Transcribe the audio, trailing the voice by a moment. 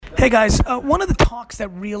Hey guys, one of the talks that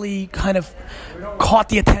really kind of caught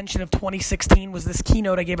the attention of 2016 was this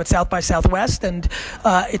keynote I gave at South by Southwest, and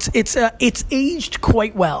it's aged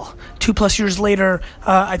quite well. 2+ years later,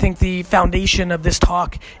 I think the foundation of this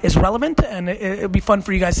talk is relevant, and it'll be fun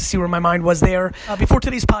for you guys to see where my mind was there. Before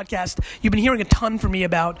today's podcast, you've been hearing a ton from me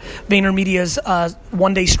about VaynerMedia's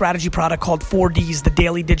one-day strategy product called 4Ds, the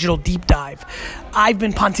Daily Digital Deep Dive. I've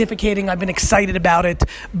been pontificating, I've been excited about it,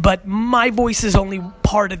 but my voice is only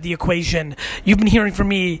part of the equation. You've been hearing from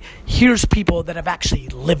me. Here's people that have actually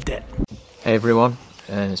lived it. Hey everyone,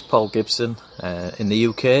 it's Paul Gibson in the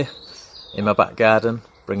UK, in my back garden,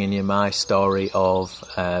 bringing you my story of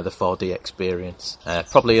the 4D experience.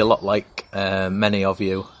 Probably a lot like many of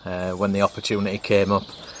you, when the opportunity came up,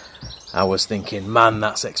 I was thinking, man,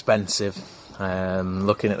 that's expensive.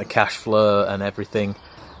 Looking at the cash flow and everything,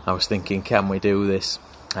 I was thinking, can we do this?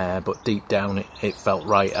 But deep down it felt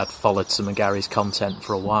right. I'd followed some of Gary's content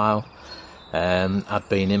for a while. I'd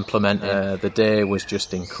been implementing. The day was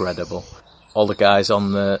just incredible. All the guys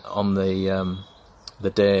on the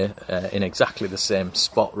day in exactly the same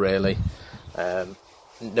spot, really.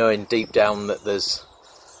 Knowing deep down that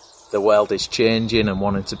the world is changing and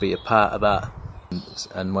wanting to be a part of that.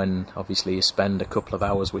 And when obviously you spend a couple of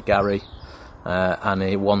hours with Gary and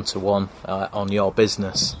a one-to-one on your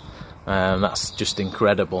business, that's just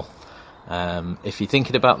incredible. If you're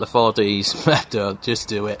thinking about the 4Ds, don't, just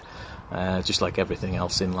do it. Just like everything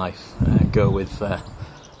else in life, go with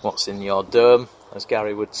what's in your dome, as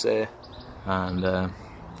Gary would say, and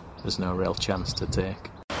there's no real chance to take.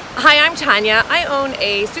 Hi, I'm Tanya. I own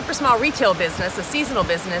a super small retail business, a seasonal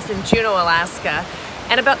business in Juneau, Alaska.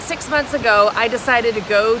 And about 6 months ago, I decided to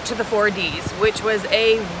go to the 4Ds, which was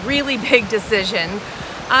a really big decision.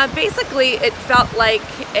 Basically, it felt like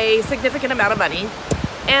a significant amount of money.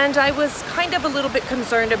 And I was kind of a little bit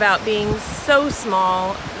concerned about being so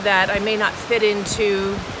small that I may not fit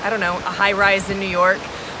into, a high-rise in New York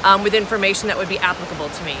with information that would be applicable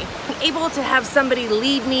to me. Able to have somebody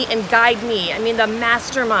lead me and guide me, the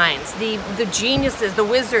masterminds, the geniuses, the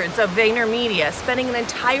wizards of VaynerMedia, spending an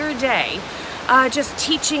entire day just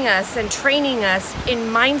teaching us and training us in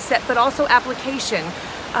mindset, but also application.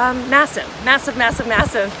 Massive,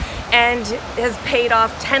 and has paid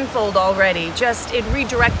off tenfold already, just in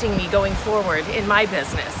redirecting me going forward in my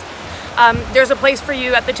business. There's a place for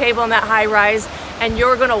you at the table in that high rise, and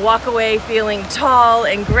you're gonna walk away feeling tall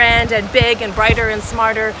and grand and big and brighter and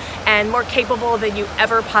smarter and more capable than you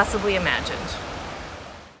ever possibly imagined.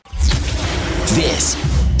 This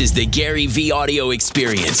is the Gary V audio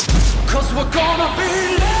experience. 'Cause we're gonna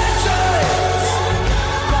be legends.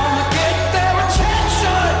 Gonna get their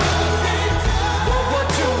attention. What we're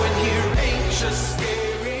doing here ain't just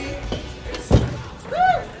scary.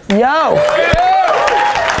 Yo!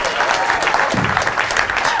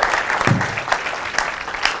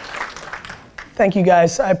 Thank you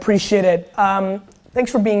guys, I appreciate it.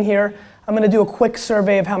 Thanks for being here. I'm gonna do a quick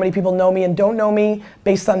survey of how many people know me and don't know me.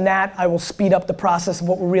 Based on that, I will speed up the process of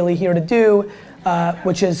what we're really here to do,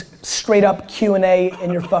 which is straight up Q&A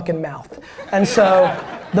in your fucking mouth. And so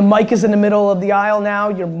the mic is in the middle of the aisle now.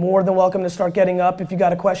 You're more than welcome to start getting up if you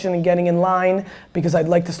got a question and getting in line, because I'd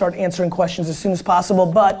like to start answering questions as soon as possible.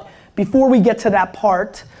 But before we get to that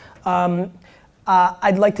part,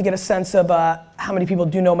 I'd like to get a sense of how many people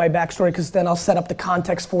do know my backstory, because then I'll set up the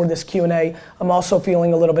context for this Q&A. I'm also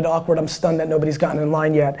feeling a little bit awkward. I'm stunned that nobody's gotten in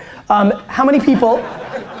line yet. How many people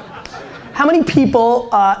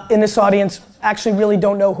in this audience actually really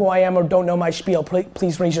don't know who I am or don't know my spiel?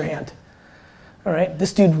 Please raise your hand. All right,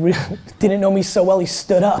 this dude didn't know me so well, he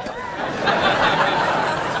stood up.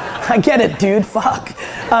 I get it, dude, fuck.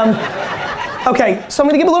 Okay, so I'm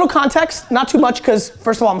gonna give a little context, not too much, because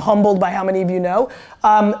first of all, I'm humbled by how many of you know.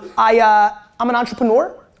 I'm an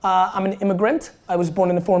entrepreneur. I'm an immigrant. I was born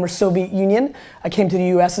in the former Soviet Union. I came to the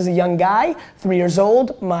US as a young guy, 3 years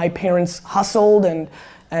old. My parents hustled and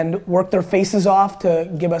worked their faces off to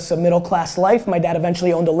give us a middle-class life. My dad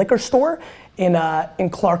eventually owned a liquor store in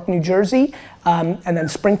Clark, New Jersey, and then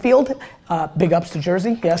Springfield. Big ups to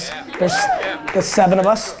Jersey, yes. There's 7 of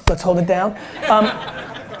us, let's hold it down.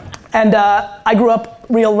 And I grew up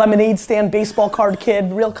real lemonade stand, baseball card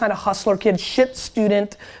kid, real kind of hustler kid, shit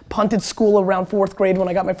student, punted school around 4th grade when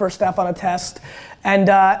I got my first F on a test, and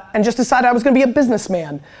just decided I was gonna be a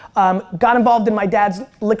businessman. Got involved in my dad's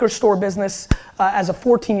liquor store business as a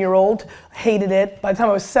 14-year-old, hated it. By the time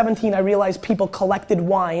I was 17, I realized people collected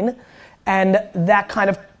wine, and that kind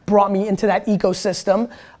of brought me into that ecosystem.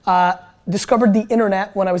 Discovered the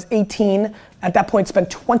internet when I was 18. At that point,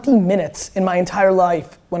 spent 20 minutes in my entire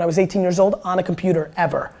life when I was 18 years old on a computer,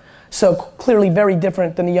 ever. So clearly very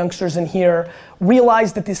different than the youngsters in here.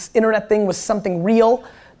 Realized that this internet thing was something real.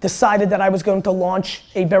 Decided that I was going to launch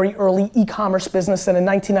a very early e-commerce business, and in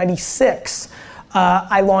 1996,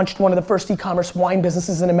 I launched one of the first e-commerce wine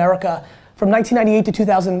businesses in America. From 1998 to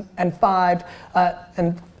 2005,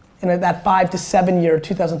 and in that 5 to 7 year,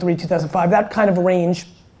 2003, 2005, that kind of range,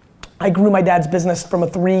 I grew my dad's business from a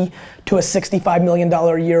 $3 to a $65 million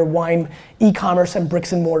a year wine e-commerce and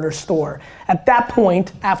bricks and mortar store. At that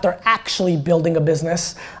point, after actually building a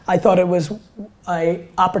business, I thought it was an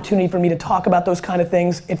opportunity for me to talk about those kind of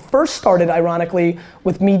things. It first started, ironically,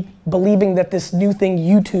 with me believing that this new thing,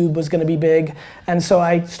 YouTube, was gonna be big. And so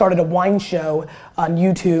I started a wine show on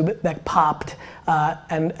YouTube that popped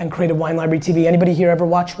and created Wine Library TV. Anybody here ever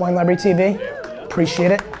watch Wine Library TV? Appreciate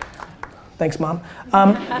it. Thanks, Mom.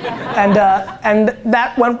 And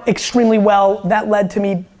that went extremely well. That led to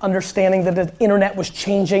me understanding that the internet was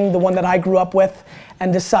changing, the one that I grew up with,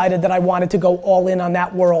 and decided that I wanted to go all in on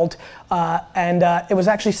that world. It was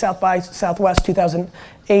actually South by Southwest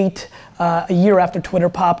 2008, a year after Twitter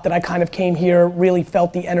popped, that I kind of came here, really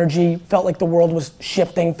felt the energy, felt like the world was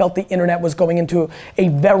shifting, felt the internet was going into a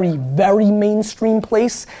very, very mainstream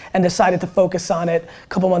place, and decided to focus on it. A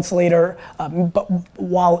couple months later, but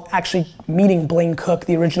while actually meeting Blaine Cook,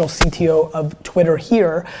 the original CTO of Twitter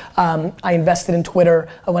here, I invested in Twitter.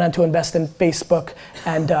 I went on to invest in Facebook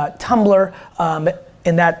and Tumblr.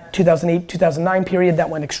 In that 2008-2009 period, that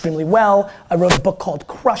went extremely well. I wrote a book called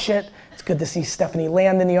Crush It. It's good to see Stephanie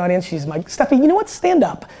Land in the audience. She's my, Steffi, you know what? Stand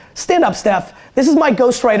up. Stand up, Steph. This is my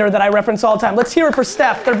ghostwriter that I reference all the time. Let's hear it for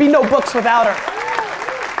Steph. There'd be no books without her.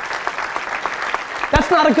 That's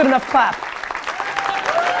not a good enough clap.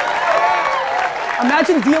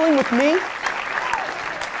 Imagine dealing with me,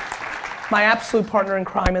 my absolute partner in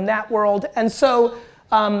crime in that world. And so,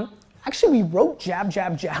 actually, we wrote Jab,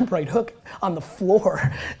 Jab, Jab, Right Hook on the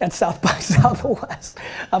floor at South by Southwest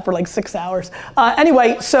for like 6 hours.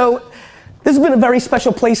 Anyway, so this has been a very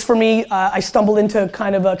special place for me. I stumbled into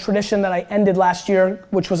kind of a tradition that I ended last year,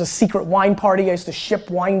 which was a secret wine party. I used to ship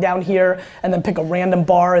wine down here and then pick a random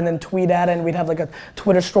bar and then tweet at it, and we'd have like a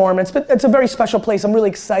Twitter storm. It's a very special place. I'm really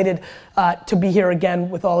excited to be here again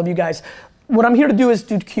with all of you guys. What I'm here to do is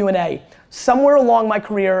do Q&A. Somewhere along my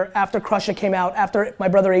career, after Crush It came out, after my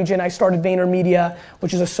brother AJ and I started VaynerMedia,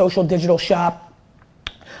 which is a social digital shop,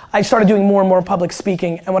 I started doing more and more public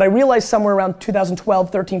speaking. And what I realized somewhere around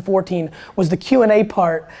 2012, 13, 14 was the Q&A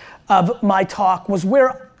part of my talk was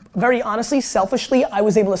where, very honestly, selfishly, I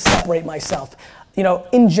was able to separate myself. You know,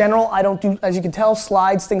 in general, I don't do, as you can tell,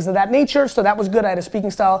 slides, things of that nature, so that was good. I had a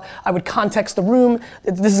speaking style. I would context the room.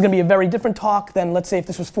 This is gonna be a very different talk than, let's say, if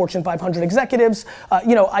this was Fortune 500 executives.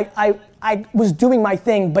 You know, I was doing my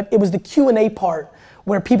thing, but it was the Q&A part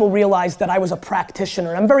where people realized that I was a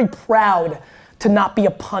practitioner. I'm very proud to not be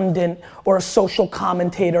a pundit or a social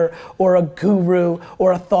commentator or a guru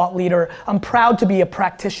or a thought leader. I'm proud to be a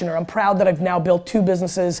practitioner. I'm proud that I've now built 2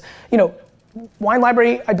 businesses. You know, Wine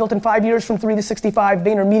Library, I built in 5 years from 3 to 65.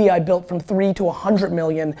 VaynerMedia, I built from 3 to 100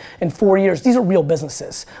 million in 4 years. These are real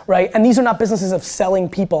businesses, right? And these are not businesses of selling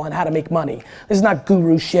people on how to make money. This is not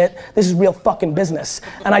guru shit. This is real fucking business.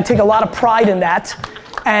 And I take a lot of pride in that.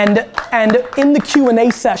 And in the Q&A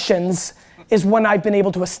sessions is when I've been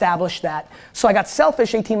able to establish that. So I got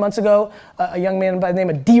selfish 18 months ago. A young man by the name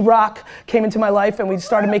of D-Rock came into my life, and we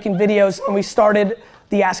started making videos, and we started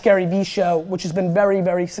the Ask Gary Vee show, which has been very,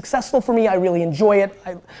 very successful for me. I really enjoy it.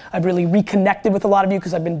 I've really reconnected with a lot of you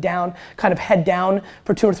because I've been down, kind of head down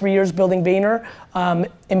for 2 or 3 years building Vayner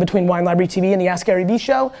in between Wine Library TV and the Ask Gary Vee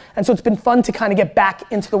show. And so it's been fun to kind of get back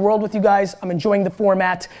into the world with you guys. I'm enjoying the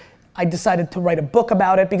format. I decided to write a book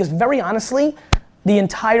about it because very honestly, the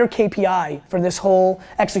entire KPI for this whole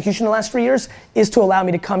execution the last 3 years is to allow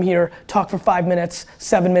me to come here, talk for 5 minutes,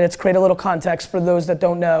 7 minutes, create a little context for those that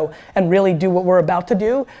don't know, and really do what we're about to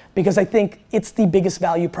do, because I think it's the biggest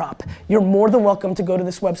value prop. You're more than welcome to go to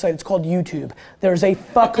this website. It's called YouTube. There's a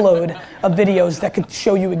fuckload of videos that could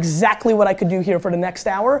show you exactly what I could do here for the next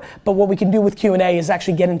hour, but what we can do with Q&A is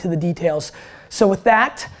actually get into the details. So with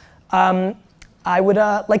that, I would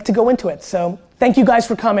like to go into it. So thank you guys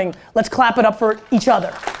for coming. Let's clap it up for each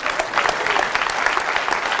other.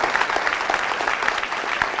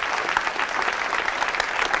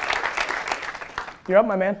 You're up,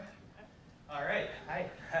 my man. All right, hi.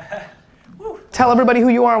 Tell everybody who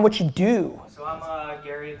you are and what you do. So I'm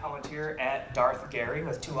Gary Palmentier at Darth Gary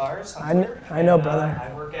with 2 R's on I Twitter. know, brother.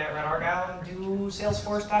 I work at Red Argyle and do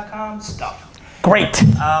Salesforce.com stuff. Great.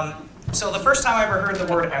 So the first time I ever heard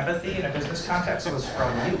the word empathy in a business context was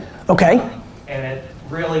from you. Okay. And it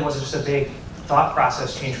really was just a big thought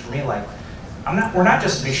process change for me. Like, we're not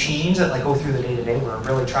just machines that like go through the day-to-day. We're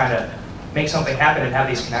really trying to make something happen and have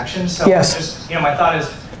these connections. So Yes. just, my thought is,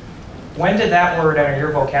 when did that word enter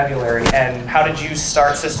your vocabulary, and how did you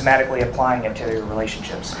start systematically applying it to your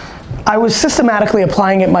relationships? I was systematically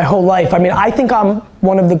applying it my whole life. I mean, I think I'm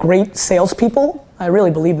one of the great salespeople. I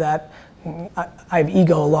really believe that. I have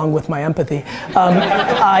ego along with my empathy. And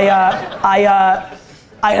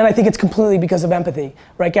I think it's completely because of empathy,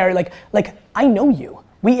 right, Gary? Like I know you.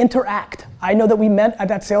 We interact. I know that we met at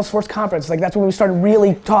that Salesforce conference. Like that's when we started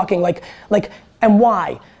really talking. And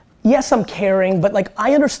why? Yes, I'm caring, but like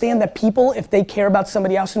I understand that people, if they care about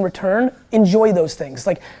somebody else in return, enjoy those things.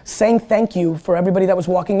 Like saying thank you for everybody that was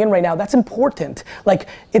walking in right now, that's important. Like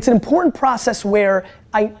it's an important process where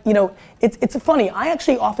it's funny. I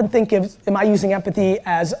actually often think am I using empathy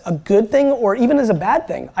as a good thing or even as a bad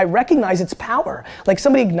thing? I recognize its power. Like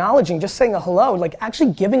somebody acknowledging, just saying a hello, like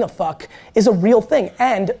actually giving a fuck is a real thing.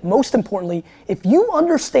 And most importantly, if you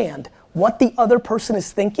understand what the other person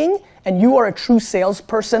is thinking, and you are a true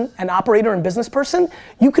salesperson, an operator and business person,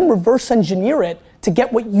 you can reverse engineer it to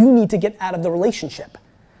get what you need to get out of the relationship.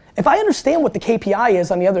 If I understand what the KPI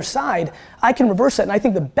is on the other side, I can reverse it. And I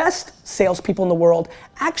think the best salespeople in the world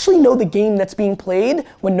actually know the game that's being played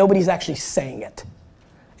when nobody's actually saying it.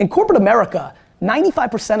 In corporate America,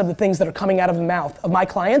 95% of the things that are coming out of the mouth of my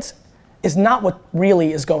clients is not what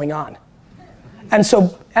really is going on. And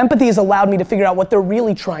so empathy has allowed me to figure out what they're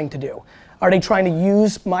really trying to do. Are they trying to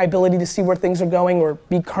use my ability to see where things are going or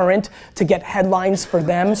be current to get headlines for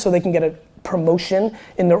them so they can get a promotion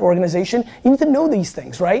in their organization? You need to know these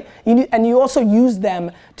things, right? And you also use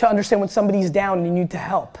them to understand when somebody's down and you need to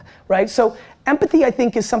help, right? So empathy, I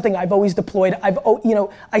think, is something I've always deployed.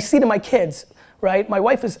 I see it in my kids, right? My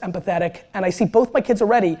wife is empathetic, and I see both my kids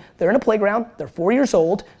already. They're in a playground, they're 4 years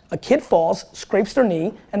old, a kid falls, scrapes their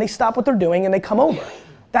knee, and they stop what they're doing and they come over.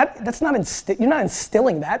 That's not you're not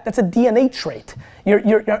instilling that. That's a DNA trait. You're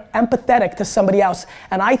empathetic to somebody else.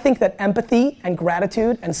 And I think that empathy and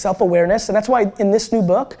gratitude and self-awareness, and that's why in this new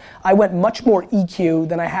book, I went much more EQ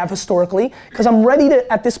than I have historically, because I'm ready to,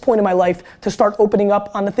 at this point in my life, to start opening up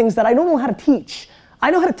on the things that I don't know how to teach. I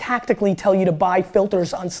know how to tactically tell you to buy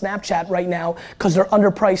filters on Snapchat right now because they're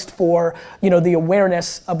underpriced for the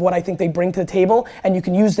awareness of what I think they bring to the table, and you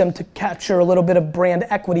can use them to capture a little bit of brand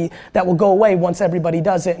equity that will go away once everybody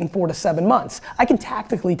does it in 4 to 7 months. I can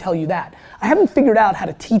tactically tell you that. I haven't figured out how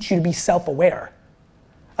to teach you to be self-aware.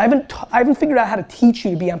 I haven't figured out how to teach you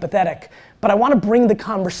to be empathetic, but I want to bring the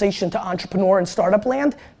conversation to entrepreneur and startup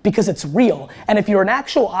land because it's real. And if you're an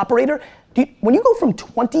actual operator, when you go from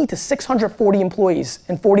 20 to 640 employees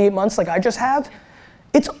in 48 months like I just have,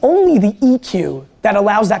 it's only the EQ that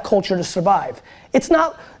allows that culture to survive. It's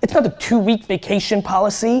not the 2-week vacation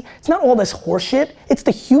policy. It's not all this horseshit. It's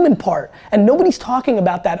the human part. And nobody's talking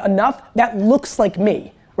about that enough. That looks like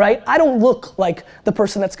me, right? I don't look like the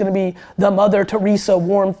person that's gonna be the Mother Teresa,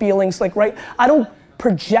 warm feelings, like, right? I don't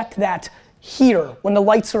project that here when the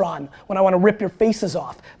lights are on, when I wanna rip your faces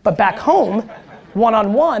off. But back home,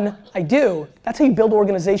 one-on-one, I do. That's how you build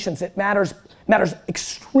organizations. It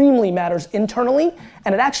extremely matters internally,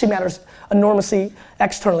 and it actually matters enormously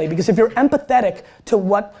externally. Because if you're empathetic to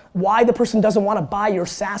why the person doesn't want to buy your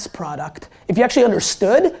SaaS product, if you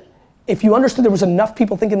understood there was enough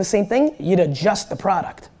people thinking the same thing, you'd adjust the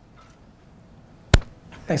product.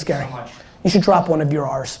 Thanks, Gary. So much. You should drop one of your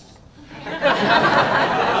R's.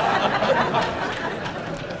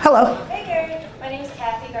 Hello. Hey Gary, my name is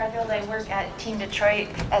Kathy Garfield. I work at Team Detroit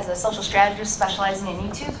as a social strategist specializing in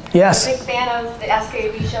YouTube. Yes. I'm a big fan of the Ask Gary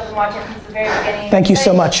Vee show. Been watching since the very beginning. Thank you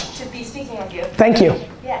so much. To be speaking with you. Thank you.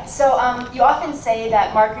 Yeah. So you often say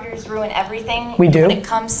that marketers ruin everything. We do. When it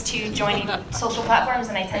comes to joining social platforms,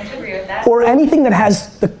 and I tend to agree with that. Or anything that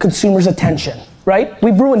has the consumer's attention, right?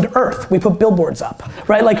 We've ruined Earth. We put billboards up,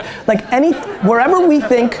 right? Wherever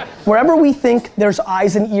we think there's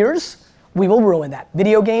eyes and ears, we will ruin that.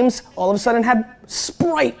 Video games all of a sudden had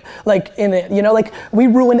Sprite in it, we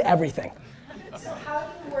ruin everything. So how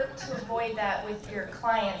do you work to avoid that with your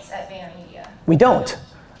clients at VaynerMedia? We don't.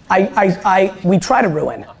 We try to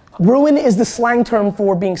ruin. Ruin is the slang term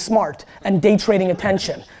for being smart and day trading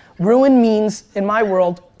attention. Ruin means, in my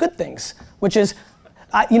world, good things, which is,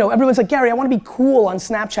 everyone's like, Gary, I want to be cool on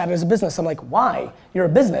Snapchat as a business. I'm like, why? You're a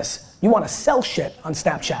business. You want to sell shit on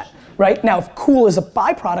Snapchat, right? Now, if cool is a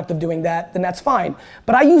byproduct of doing that, then that's fine.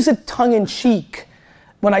 But I use it tongue in cheek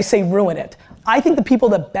when I say ruin it. I think the people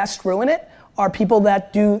that best ruin it are people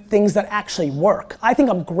that do things that actually work. I think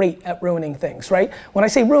I'm great at ruining things, right? When I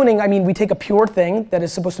say ruining, I mean we take a pure thing that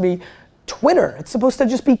is supposed to be Twitter. It's supposed to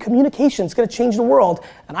just be communication. It's gonna change the world.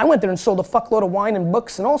 And I went there and sold a fuckload of wine and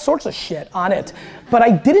books and all sorts of shit on it. But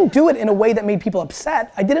I didn't do it in a way that made people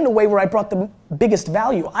upset. I did it in a way where I brought the biggest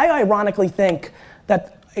value. I ironically think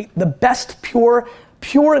that the best pure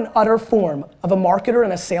and utter form of a marketer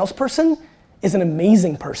and a salesperson is an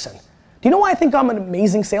amazing person. Do you know why I think I'm an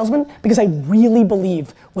amazing salesman? Because I really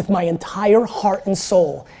believe with my entire heart and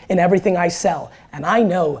soul in everything I sell. And I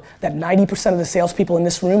know that 90% of the salespeople in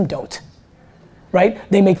this room don't. Right?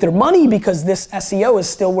 They make their money because this SEO is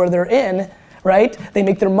still where they're in, right? They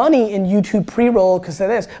make their money in YouTube pre-roll because of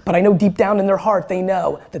this, but I know deep down in their heart they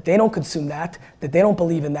know that they don't consume that they don't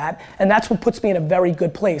believe in that, and that's what puts me in a very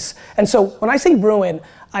good place. And so when I say ruin,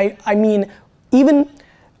 I mean even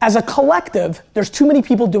as a collective, there's too many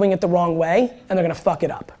people doing it the wrong way and they're gonna fuck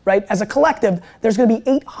it up, right? As a collective, there's gonna be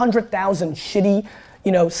 800,000 shitty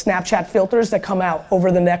Snapchat filters that come out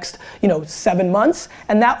over the next 7 months,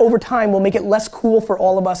 and that over time will make it less cool for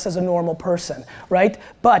all of us as a normal person, right?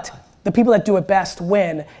 But the people that do it best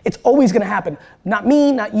win. It's always gonna happen. Not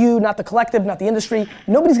me, not you, not the collective, not the industry.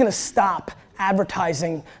 Nobody's gonna stop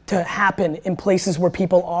advertising to happen in places where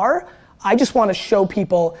people are. I just wanna show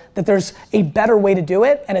people that there's a better way to do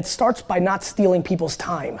it, and it starts by not stealing people's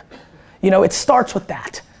time. It starts with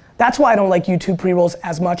that. That's why I don't like YouTube pre-rolls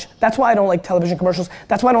as much. That's why I don't like television commercials.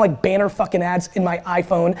 That's why I don't like banner fucking ads in my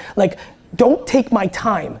iPhone. Like, don't take my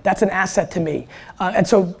time. That's an asset to me. And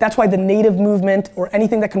so that's why the native movement or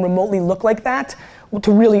anything that can remotely look like that,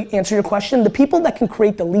 to really answer your question, the people that can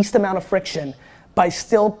create the least amount of friction by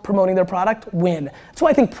still promoting their product win. That's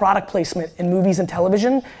why I think product placement in movies and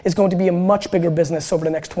television is going to be a much bigger business over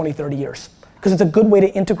the next 20, 30 years. Because it's a good way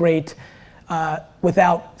to integrate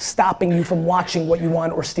without stopping you from watching what you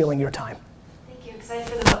want or stealing your time. Thank you. Excited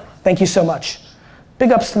for the book. Thank you so much.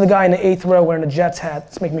 Big ups to the guy in the 8th row wearing a Jets hat.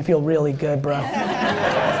 It's making me feel really good, bro.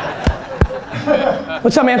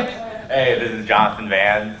 What's up, man? Hey, this is Jonathan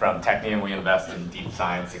Van from Technium. We invest in deep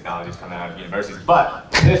science technologies coming out of universities.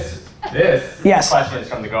 But this Yes. question is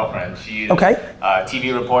from the girlfriend. She's Okay. a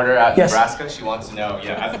TV reporter out in Yes. Nebraska. She wants to know,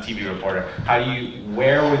 as a TV reporter,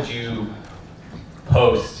 where would you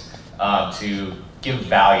post to give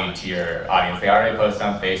value to your audience? They already post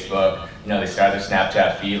on Facebook. They start their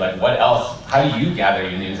Snapchat feed. Like, what else? How do you gather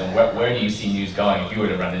your news, and where do you see news going if you were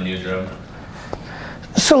to run a newsroom?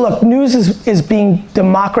 So look, news is being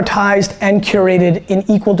democratized and curated in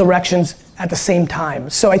equal directions at the same time.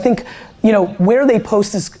 So I think, where they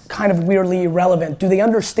post is kind of weirdly irrelevant. Do they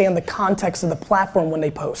understand the context of the platform when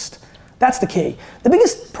they post? That's the key. The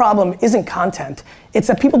biggest problem isn't content. It's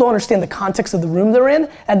that people don't understand the context of the room they're in,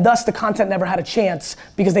 and thus the content never had a chance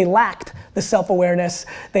because they lacked the self-awareness,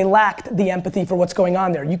 they lacked the empathy for what's going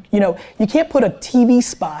on there. You can't put a TV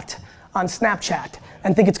spot on Snapchat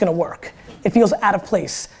and think it's gonna work. It feels out of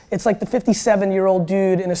place. It's like the 57-year-old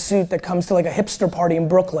dude in a suit that comes to like a hipster party in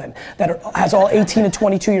Brooklyn that has all 18 and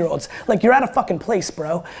 22-year-olds. Like, you're out of fucking place,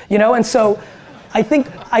 bro. And so I think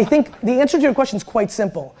the answer to your question is quite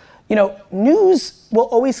simple. News will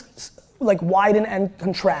always widen and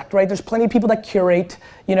contract, right? There's plenty of people that curate.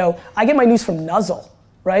 I get my news from Nuzzle,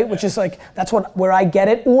 right? Which is that's where I get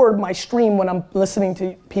it, or my stream when I'm listening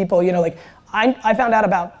to people, I found out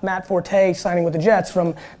about Matt Forte signing with the Jets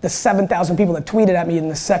from the 7,000 people that tweeted at me in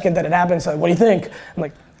the second that it happened. So what do you think? I'm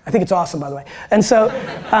like, I think it's awesome, by the way. And so,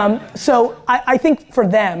 I think for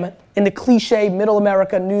them, in the cliche middle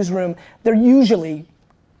America newsroom, they're usually,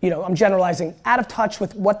 I'm generalizing, out of touch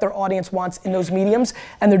with what their audience wants in those mediums,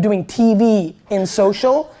 and they're doing TV in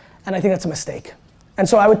social, and I think that's a mistake. And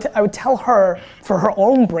so I would tell her, for her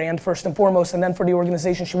own brand first and foremost, and then for the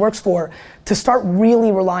organization she works for, to start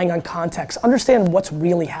really relying on context. Understand what's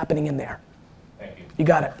really happening in there. Thank you. You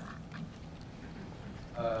got it.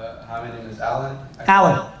 Hi, my name is Alan.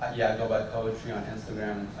 Alan. I go by Poetry on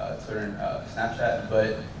Instagram, Twitter, and Snapchat.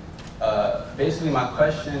 But basically, my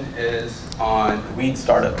question is on weed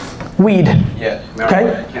startups. Weed. Yeah.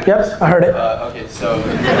 Okay. Cannabis. Yep, I heard it. Okay, so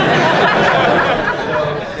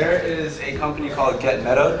there is a company called Get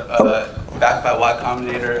Meta, backed by Y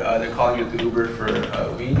Combinator. They're calling it the Uber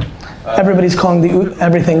for weed. Everybody's calling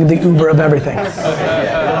everything the Uber of everything. Okay,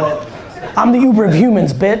 yeah. Well, I'm the Uber of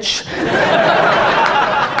humans, bitch.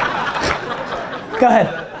 Go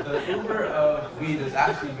ahead. The Uber of weed is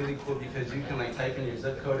actually really cool because you can type in your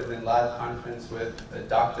zip code and then live conference with a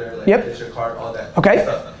doctor, get your card, all that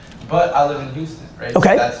stuff. But I live in Houston, right?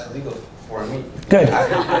 Okay. So that's illegal for me. Good.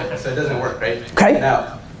 So it doesn't work, right? Okay.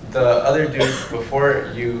 Now, the other dude,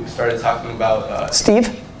 before you started talking about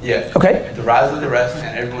Steve? Yeah. Okay. The rise of the rest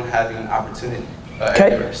and everyone having an opportunity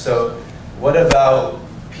Okay. everywhere. So what about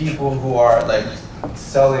people who are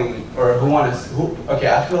selling or okay,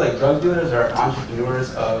 I feel like drug dealers are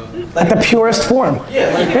entrepreneurs of like the purest form.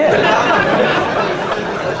 Yeah.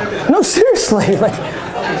 No, seriously, okay,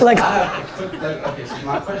 so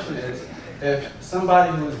my question is, if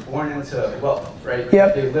somebody who was born into wealth, right?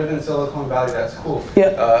 Yep. They live in Silicon Valley, that's cool.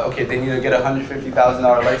 Yep. Okay, they need to get a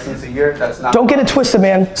 $150,000 license a year, that's not. Don't get it twisted,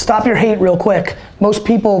 man. Stop your hate real quick. Most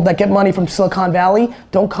people that get money from Silicon Valley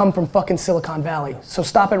don't come from fucking Silicon Valley. So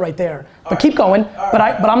stop it right there. But keep going. But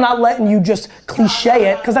I'm not letting you just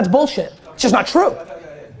cliche it, because that's bullshit. It's just not true.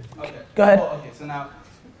 Okay. Go ahead. Okay, so now,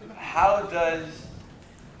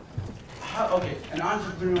 an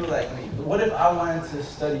entrepreneur like me, what if I wanted to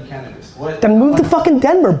study cannabis? Then move to fucking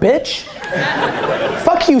Denver, bitch.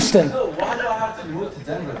 Fuck Houston. No, why do I have to move to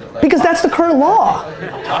Denver though? Like, because that's the current law.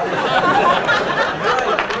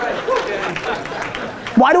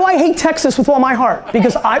 Why do I hate Texas with all my heart?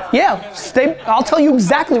 Because I'll tell you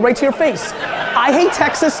exactly right to your face. I hate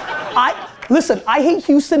Texas. Listen, I hate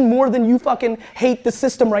Houston more than you fucking hate the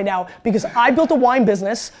system right now, because I built a wine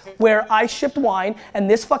business where I shipped wine, and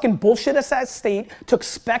this fucking bullshit ass state took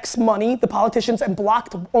Specs money, the politicians, and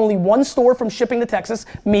blocked only one store from shipping to Texas,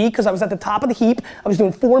 me, because I was at the top of the heap. I was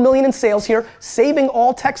doing $4 million in sales here, saving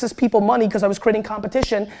all Texas people money because I was creating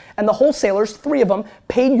competition, and the wholesalers, 3 of them,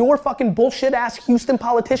 paid your fucking bullshit ass Houston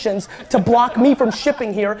politicians to block me from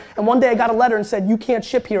shipping here, and one day I got a letter and said, you can't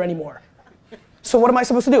ship here anymore. So what am I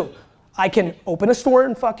supposed to do? I can open a store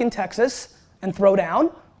in fucking Texas and throw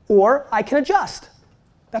down, or I can adjust.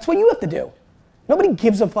 That's what you have to do. Nobody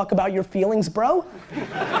gives a fuck about your feelings, bro.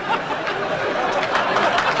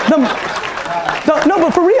 No,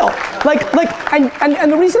 but for real.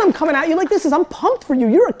 And the reason I'm coming at you like this is I'm pumped for you.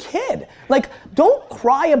 You're a kid. Like, don't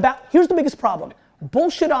cry about, here's the biggest problem.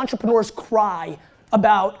 Bullshit entrepreneurs cry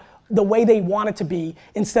about the way they want it to be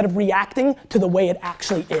instead of reacting to the way it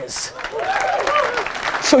actually is.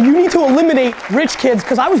 So you need to eliminate rich kids,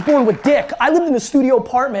 because I was born with dick. I lived in a studio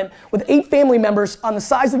apartment with 8 family members on the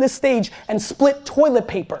size of this stage and split toilet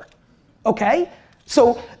paper, okay?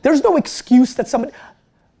 So there's no excuse that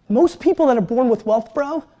most people that are born with wealth,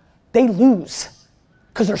 bro, they lose,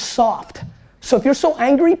 because they're soft. So if you're so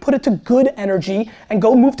angry, put it to good energy and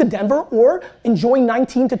go move to Denver, or enjoy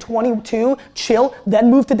 19 to 22, chill, then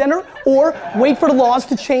move to Denver, or wait for the laws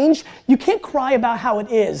to change. You can't cry about how it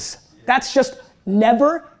is. That's just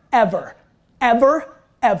never, ever, ever,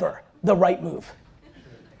 ever the right move.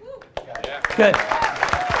 Good.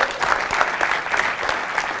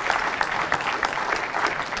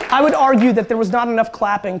 I would argue that there was not enough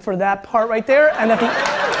clapping for that part right there, and that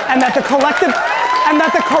the collective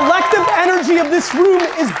energy of this room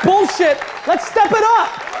is bullshit. Let's step it up.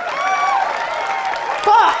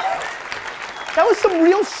 Fuck. That was some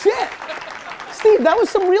real shit. Steve, that was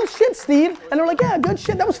some real shit, Steve. And they're like, yeah, good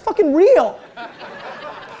shit. That was fucking real.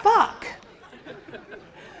 Fuck.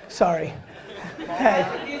 Sorry. Hey.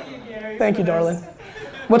 Thank you, darling.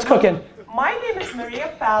 What's cooking? My name is Maria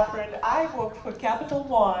Falford. I work for Capital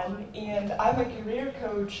One, and I'm a career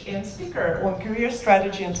coach and speaker on career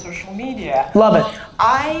strategy and social media. Love it.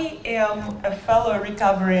 I am a fellow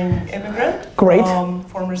recovering immigrant. Great. From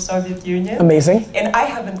former Soviet Union. Amazing. And I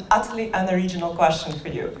have an utterly unoriginal question for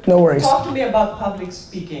you. No worries. Talk to me about public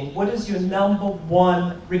speaking. What is your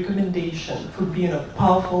 #1 recommendation for being a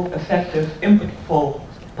powerful, effective, impactful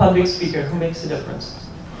public speaker who makes a difference?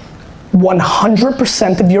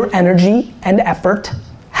 100% of your energy and effort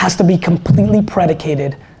has to be completely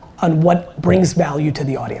predicated on what brings value to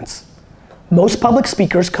the audience. Most public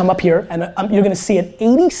speakers come up here, and you're gonna see it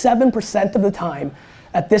 87% of the time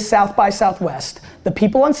at this South by Southwest, the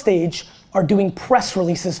people on stage are doing press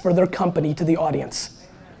releases for their company to the audience,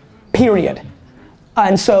 period.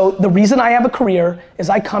 And so the reason I have a career is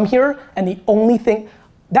I come here, and the only thing,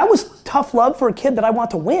 that was tough love for a kid that I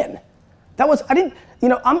want to win.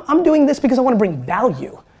 I'm doing this because I want to bring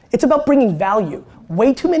value. It's about bringing value.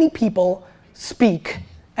 Way too many people speak,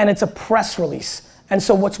 and it's a press release. And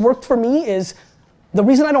so what's worked for me is, the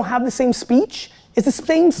reason I don't have the same speech is the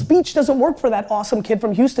same speech doesn't work for that awesome kid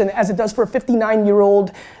from Houston as it does for a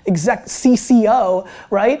 59-year-old exec CCO,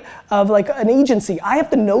 right, of like an agency. I have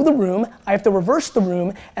to know the room, I have to reverse the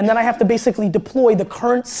room, and then I have to basically deploy the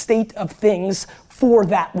current state of things for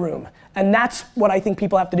that room. And that's what I think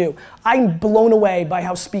people have to do. I'm blown away by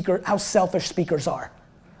how selfish speakers are.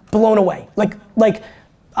 Blown away.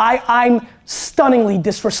 I'm stunningly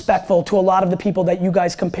disrespectful to a lot of the people that you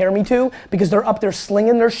guys compare me to, because they're up there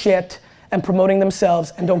slinging their shit and promoting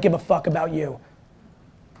themselves and don't give a fuck about you.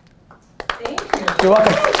 Thank you. You're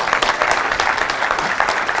welcome.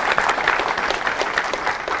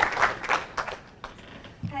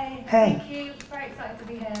 Hey. Hey. Thank you. Very excited to be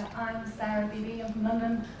be here. I'm Sarah Beebe, I'm from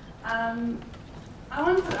London. I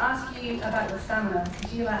wanted to ask you about your stamina,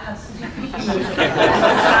 because you have superhuman stamina,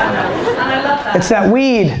 and I love that. It's that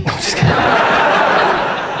weed. And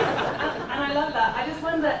I love that. I just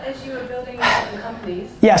wonder, as you were building different companies,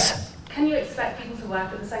 Yes. can you expect people to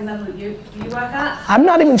work at the same level that you work at? I'm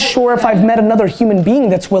not even sure if I've met another human being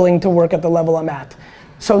that's willing to work at the level I'm at.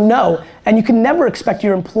 So no, and you can never expect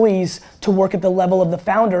your employees to work at the level of the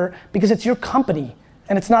founder because it's your company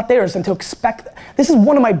and it's not theirs. And to expect, this is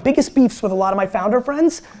one of my biggest beefs with a lot of my founder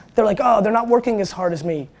friends. They're like, oh, they're not working as hard as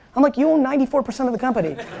me. I'm like, you own 94% of the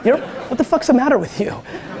company. What the fuck's the matter with you?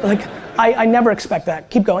 Like, I never expect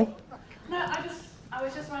that. Keep going. No, I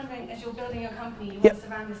was just wondering, as you're building your company, you want to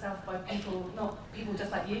surround yourself by people, not people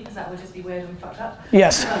just like you, because that would just be weird and fucked up.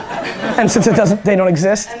 Yes, and since they don't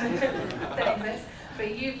exist. And they don't exist, but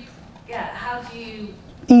how do you?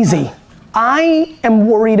 Easy. I am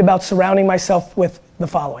worried about surrounding myself with the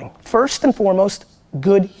following. First and foremost,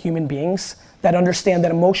 good human beings that understand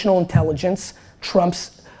that emotional intelligence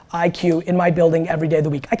trumps IQ in my building every day of the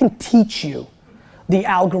week. I can teach you the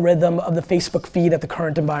algorithm of the Facebook feed at the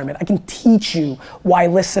current environment. I can teach you why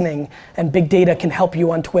listening and big data can help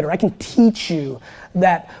you on Twitter. I can teach you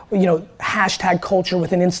that, hashtag culture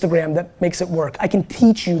within Instagram that makes it work. I can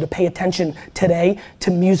teach you to pay attention today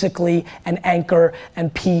to Musical.ly and Anchor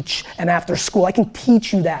and Peach and After School. I can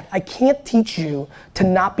teach you that. I can't teach you to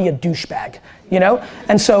not be a douchebag,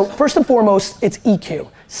 And so first and foremost, it's EQ.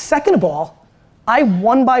 Second of all, I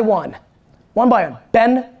one by one,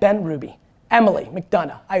 Ben Ruby, Emily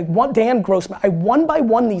McDonough, Dan Grossman, I one by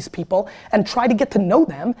one these people and try to get to know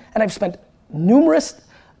them, and I've spent numerous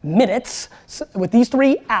minutes with these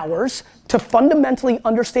 3 hours to fundamentally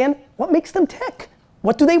understand what makes them tick.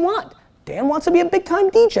 What do they want? Dan wants to be a big time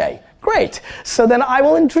DJ. Great. So then I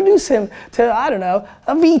will introduce him to,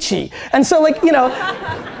 Avicii. And so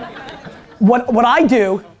what I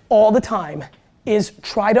do all the time is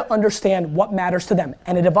try to understand what matters to them,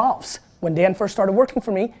 and it evolves. When Dan first started working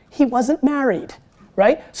for me, he wasn't married,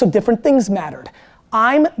 right? So different things mattered.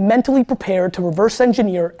 I'm mentally prepared to reverse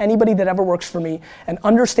engineer anybody that ever works for me and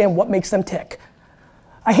understand what makes them tick.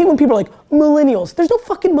 I hate when people are like, millennials. There's no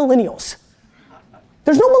fucking millennials.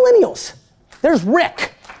 There's no millennials. There's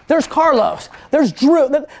Rick, there's Carlos, there's Drew,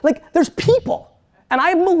 there's people. And I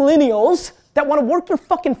have millennials that want to work their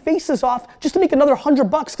fucking faces off just to make another $100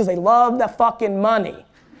 because they love that fucking money,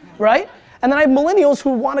 right? And then I have millennials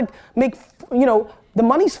who want to make, the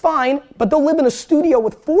money's fine, but they'll live in a studio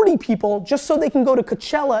with 40 people just so they can go to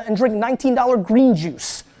Coachella and drink $19 green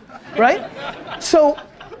juice, right? So,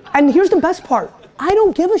 and here's the best part. I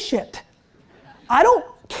don't give a shit. I don't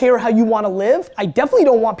care how you want to live. I definitely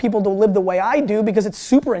don't want people to live the way I do because it's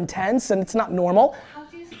super intense and it's not normal. How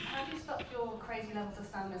do you stop your crazy levels of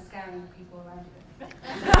stamina scaring people around you?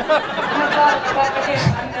 I'm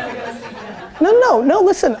never going to sleep again. No,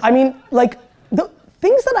 listen, the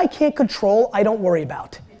things that I can't control, I don't worry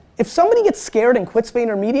about. If somebody gets scared and quits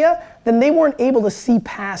VaynerMedia, then they weren't able to see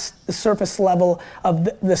past the surface level of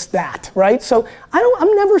that, right? So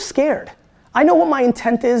I'm never scared. I know what my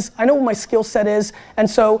intent is, I know what my skill set is, and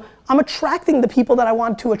so I'm attracting the people that I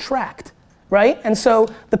want to attract, right? And so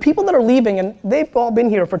the people that are leaving, and they've all been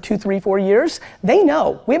here for 2, 3, 4 years, they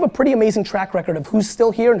know. We have a pretty amazing track record of who's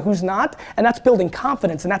still here and who's not, and that's building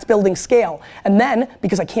confidence, and that's building scale. And then,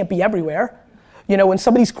 because I can't be everywhere, when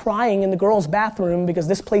somebody's crying in the girls' bathroom because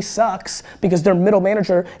this place sucks, because their middle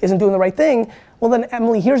manager isn't doing the right thing, well then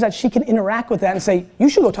Emily hears that, she can interact with that and say, you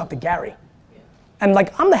should go talk to Gary. And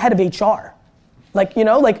I'm the head of HR.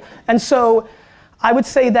 And so I would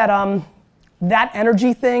say that that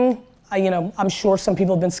energy thing, I'm sure some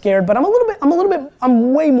people have been scared, but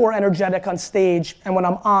I'm way more energetic on stage and when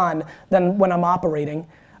I'm on than when I'm operating.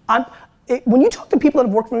 When you talk to people that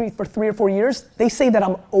have worked with me for 3 or 4 years, they say that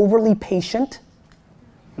I'm overly patient.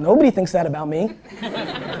 Nobody thinks that about me.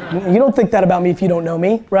 You don't think that about me if you don't know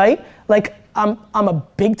me, right? I'm a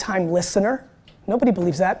big time listener. Nobody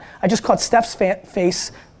believes that. I just caught Steph's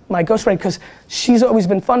face, my ghostwriter, because she's always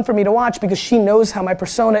been fun for me to watch because she knows how my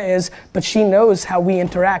persona is, but she knows how we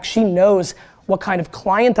interact. She knows what kind of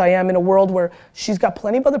client I am in a world where she's got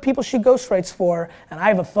plenty of other people she ghostwrites for, and I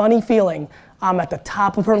have a funny feeling I'm at the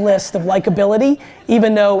top of her list of likability,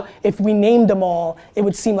 even though if we named them all, it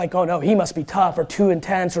would seem like, oh no, he must be tough or too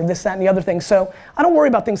intense or this, that, and the other thing. So I don't worry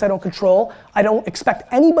about things I don't control. I don't expect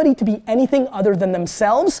anybody to be anything other than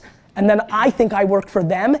themselves, And then I think I work for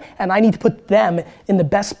them, and I need to put them in the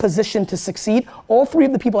best position to succeed. All three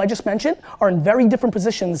of the people I just mentioned are in very different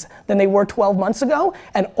positions than they were 12 months ago,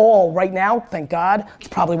 and all right now, thank God, it's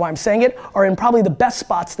probably why I'm saying it, are in probably the best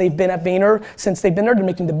spots they've been at Vayner since they've been there. They're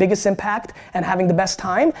making the biggest impact and having the best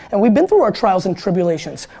time. And we've been through our trials and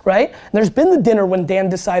tribulations, right? And there's been the dinner when Dan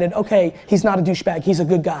decided, okay, he's not a douchebag, he's a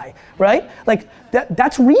good guy, right? Like,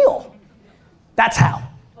 that's real. That's how.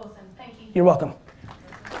 Awesome, thank you. You're welcome.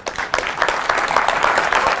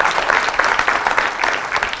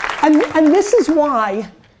 And this is why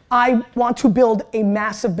I want to build a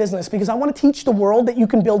massive business, because I want to teach the world that you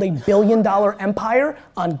can build $1 billion empire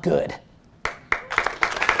on good.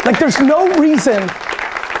 Like, there's no reason,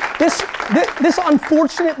 this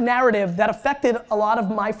unfortunate narrative that affected a lot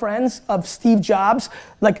of my friends of Steve Jobs,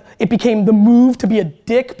 like it became the move to be a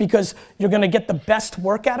dick because you're gonna get the best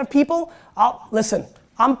work out of people. Listen,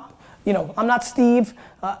 I'm not Steve,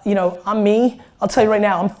 I'm me. I'll tell you right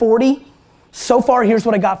now, I'm 40. So far, here's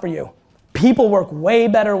what I got for you. People work way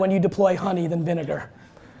better when you deploy honey than vinegar.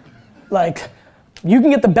 Like, you can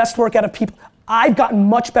get the best work out of people. I've gotten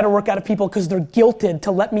much better work out of people because they're guilted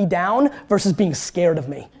to let me down versus being scared of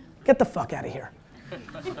me. Get the fuck out of here.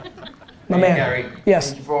 My man. Gary. Yes.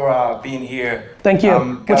 Thank you for being here. Thank you.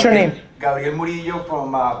 What's your name? Gabriel Murillo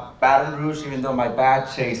from Baton Rouge, even though my badge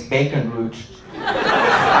says Bacon Rouge.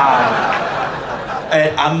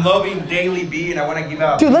 And I'm loving Daily B, and I want to give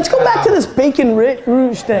out. Dude, let's go back to this Bacon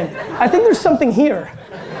Rouge thing. I think there's something here.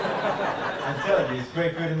 I'm telling you, it's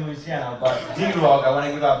great food in Louisiana. But D-Rock, I want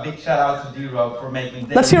to give a big shout out to D-Rock for making.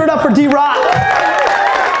 Let's hear it up for D-Rock.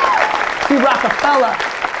 D-Rockefeller.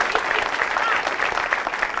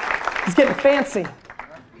 He's getting fancy.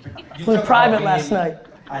 Flew private last night.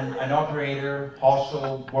 An operator,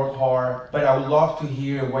 hustle, work hard, but I would love to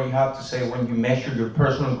hear what you have to say when you measure your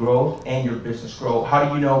personal growth and your business growth. How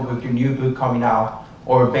do you know with your new book coming out,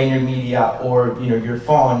 or VaynerMedia, or your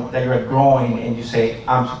phone, that you're growing and you say,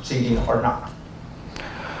 I'm succeeding or not?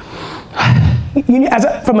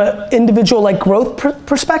 From an individual growth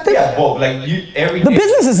perspective? Yeah, well, every the day.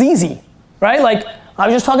 business is easy, right? Like, I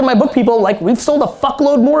was just talking to my book people, we've sold a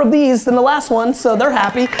fuckload more of these than the last one, so they're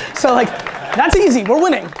happy. So that's easy, we're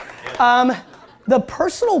winning. The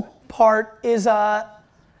personal part is, I'm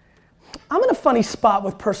in a funny spot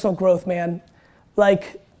with personal growth, man.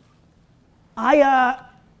 I've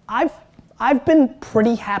been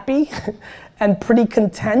pretty happy and pretty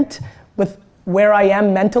content with where I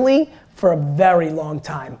am mentally for a very long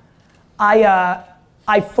time.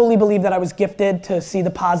 I fully believe that I was gifted to see the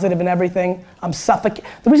positive in everything. The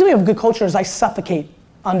reason we have a good culture is I suffocate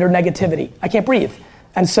under negativity. I can't breathe.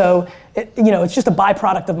 And so, it's just a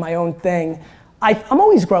byproduct of my own thing. I'm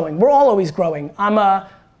always growing. We're all always growing. I'm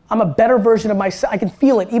a better version of myself. I can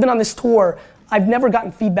feel it. Even on this tour, I've never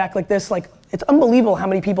gotten feedback like this. It's unbelievable how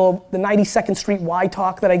many people, the 92nd Street Y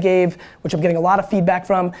talk that I gave, which I'm getting a lot of feedback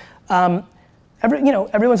from,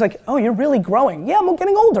 everyone's like, oh, you're really growing. Yeah, I'm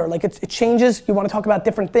getting older. It changes. You want to talk about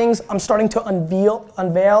different things. I'm starting to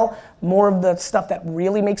unveil more of the stuff that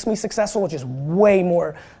really makes me successful, which is way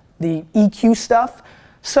more the EQ stuff.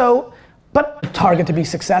 So, but target to be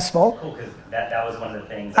successful. Cool, because that was one of the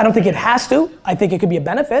things. I don't think it has to. I think it could be a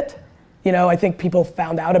benefit. I think people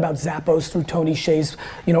found out about Zappos through Tony Hsieh's,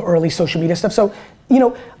 early social media stuff. So,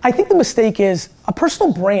 I think the mistake is a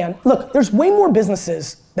personal brand. Look, there's way more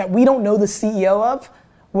businesses that we don't know the CEO of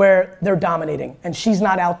where they're dominating and she's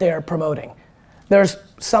not out there promoting. There's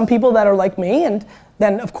some people that are like me, and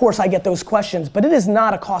then of course I get those questions, but it is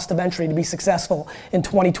not a cost of entry to be successful in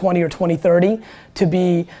 2020 or 2030 to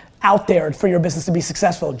be out there for your business to be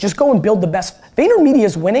successful. Just go and build the best. VaynerMedia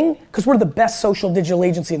is winning because we're the best social digital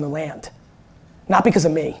agency in the land, not because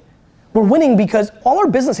of me. We're winning because all our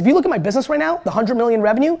business, if you look at my business right now, the 100 million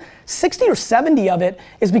revenue, 60 or 70 of it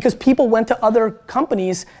is because people went to other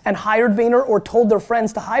companies and hired Vayner or told their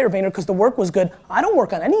friends to hire Vayner because the work was good. I don't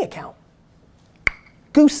work on any account.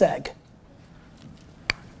 Goose egg.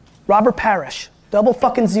 Robert Parrish, double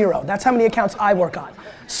fucking zero. That's how many accounts I work on.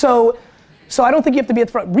 So I don't think you have to be at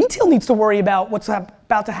the front. Retail needs to worry about what's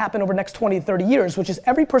about to happen over the next 20 to 30 years, which is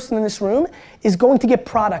every person in this room is going to get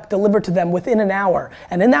product delivered to them within an hour.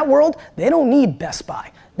 And in that world, they don't need Best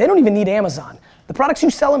Buy. They don't even need Amazon. The products you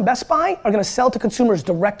sell in Best Buy are gonna sell to consumers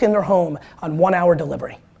direct in their home on 1 hour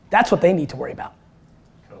delivery. That's what they need to worry about.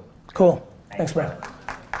 Cool. Thanks, Brad.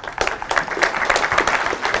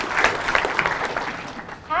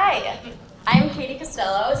 Hi, I'm Katie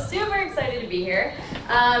Costello. Super excited to be here.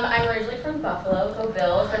 I'm originally from Buffalo, go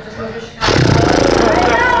Bills, but just moved to Chicago.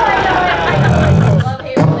 I know.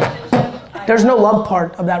 Love-hate relationship. There's no love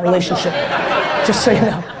part of that relationship, just so you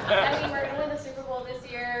know. I mean, we're gonna win the Super Bowl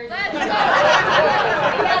this year. Just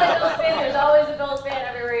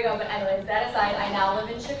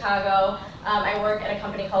Chicago. I work at a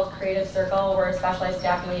company called Creative Circle. We're a specialized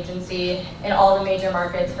staffing agency in all the major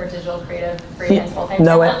markets for digital creative, freelance, full-time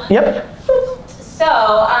talent. Yep. So,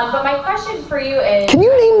 but my question for you is... Can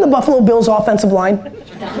you name the Buffalo Bills offensive line?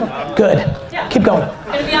 No. Good. Yeah. Keep going. I'm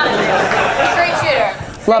gonna be honest with you. Straight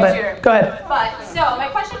shooter. Love it. Shooter. Go ahead. But, so my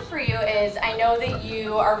question for you is, I know that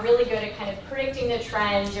you are really good at kind of predicting the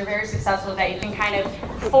trends. You're very successful with that. You can kind of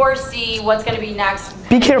foresee what's going to be next.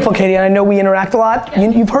 Be careful, Katie. I know we interact a lot.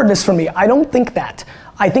 You've heard this from me. I don't think that.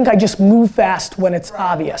 I think I just move fast when it's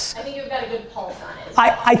obvious. I think you've got a good pulse on it.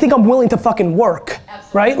 I think I'm willing to fucking work,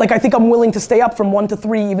 right? Like I think I'm willing to stay up from 1 to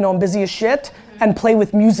 3 even though I'm busy as shit and play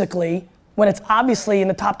with Musical.ly when it's obviously in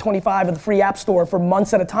the top 25 of the free app store for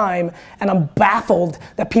months at a time and I'm baffled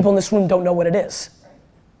that people in this room don't know what it is.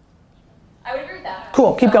 I would agree with that.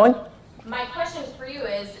 Cool, keep going. My question for you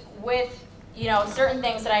is, with, you know, certain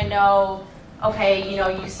things that I know, okay, you know,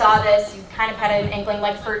 you saw this, you kind of had an inkling,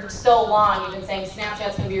 like for so long you've been saying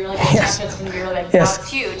Snapchat's gonna be really big, Snapchat's gonna be really big, now it's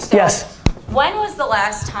huge. So when was the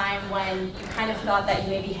last time when you kind of thought that you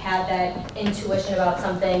maybe had that intuition about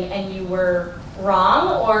something and you were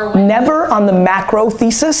wrong, or when... Never on the macro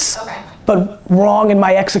thesis, but wrong in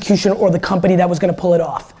my execution or the company that was gonna pull it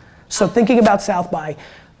off. So thinking about South by,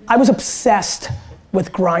 I was obsessed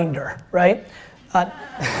with Grindr, right? I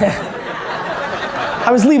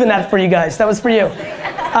was leaving that for you guys, that was for you.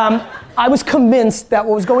 I was convinced that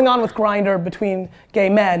what was going on with Grindr between gay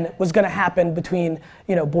men was gonna happen between,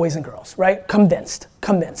 you know, boys and girls, right? Convinced.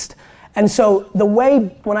 And so the way,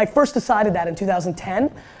 when I first decided that in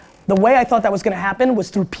 2010, the way I thought that was gonna happen was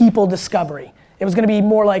through people discovery. It was gonna be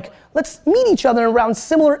more like, let's meet each other around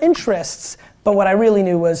similar interests, but what I really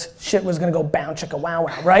knew was shit was gonna go bow chicka wow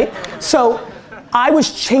wow, right? So I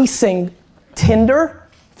was chasing Tinder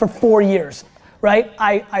for 4 years, right?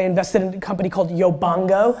 I invested in a company called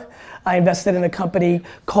Yobongo. I invested in a company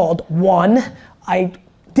called One. I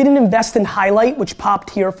didn't invest in Highlight, which popped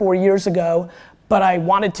here 4 years ago, but I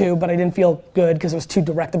wanted to, but I didn't feel good because it was too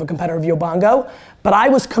direct of a competitor of Yobongo. But I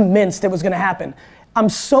was convinced it was gonna happen. I'm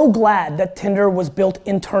so glad that Tinder was built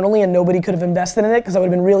internally and nobody could have invested in it because I would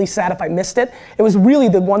have been really sad if I missed it. It was really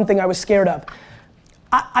the one thing I was scared of.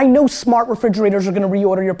 I know smart refrigerators are gonna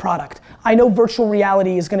reorder your product. I know virtual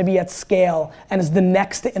reality is gonna be at scale and is the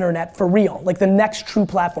next internet for real, like the next true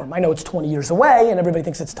platform. I know it's 20 years away and everybody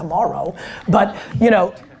thinks it's tomorrow, but you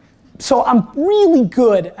know, so I'm really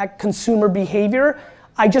good at consumer behavior.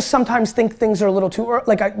 I just sometimes think things are a little too early,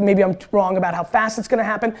 like maybe I'm wrong about how fast it's gonna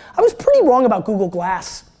happen. I was pretty wrong about Google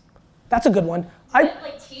Glass. That's a good one. Did it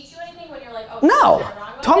like teach you anything when you're like, oh, no,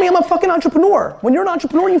 taught me I'm a fucking entrepreneur. When you're an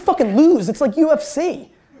entrepreneur, you fucking lose. It's like UFC.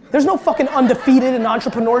 There's no fucking undefeated in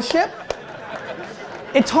entrepreneurship.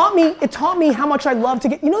 It taught me how much I love to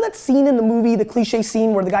get, you know that scene in the movie, the cliche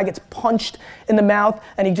scene where the guy gets punched in the mouth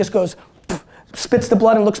and he just goes, spits the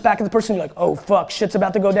blood and looks back at the person, you're like, oh fuck, shit's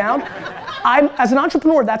about to go down. As an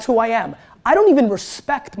entrepreneur, that's who I am. I don't even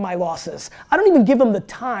respect my losses. I don't even give them the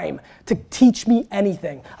time to teach me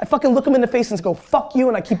anything. I fucking look them in the face and go, fuck you,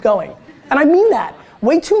 and I keep going. And I mean that.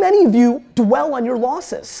 Way too many of you dwell on your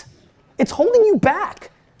losses. It's holding you back.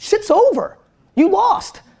 Shit's over. You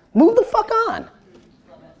lost. Move the fuck on.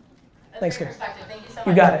 Thanks, Karen. Thank you so much.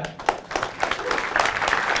 You got it.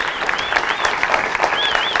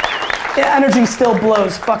 Yeah, energy still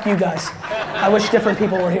blows. Fuck you guys. I wish different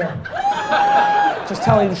people were here. Just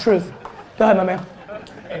telling you the truth. Go ahead, my man.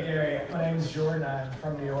 Hey Gary, my name is Jordan. I'm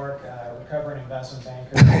from New York, recovering investment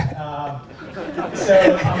banker.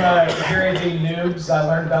 So I'm a Gary V noobs. I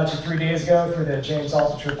learned about you 3 days ago through the James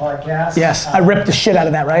Altucher podcast. Yes, I ripped the shit out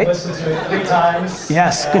of that, right? Listened to it 3 times.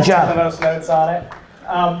 Yes, good job. Took the most notes on it.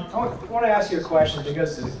 I want to ask you a question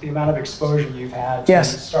because of the amount of exposure you've had to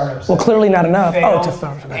startups. Well, clearly not enough. Failed, to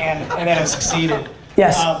start. And then have succeeded.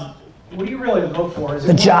 Yes. What do you really look for? Is it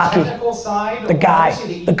the more jockey, technical side, the guy,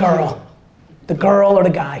 the girl. The girl or the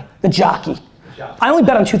guy, the jockey. I only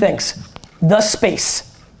bet on 2 things. The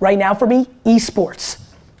space. Right now for me, esports.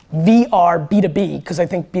 VR, B2B, because I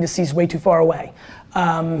think B2C is way too far away.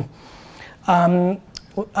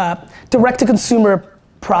 Direct to consumer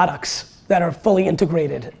products that are fully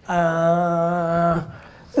integrated.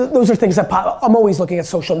 Those are things that pop. I'm always looking at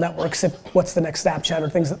social networks, what's the next Snapchat or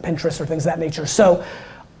things, Pinterest or things of that nature. So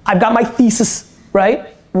I've got my thesis,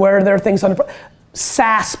 right? Where there are things on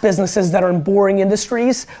SaaS businesses that are in boring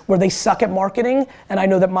industries where they suck at marketing, and I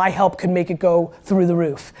know that my help could make it go through the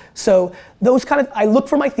roof. So those kind of, I look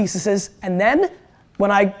for my theses, and then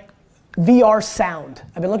when VR sound,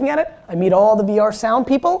 I've been looking at it, I meet all the VR sound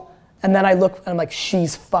people, and then I look and I'm like,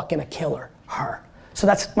 she's fucking a killer, her. So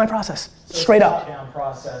that's my process, straight up. Top-down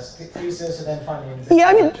process, thesis, and then find the individual. Yeah,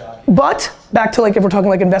 I mean, but back to like if we're talking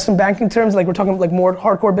like investment banking terms, like we're talking like more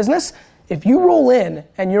hardcore business. If you roll in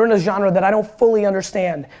and you're in a genre that I don't fully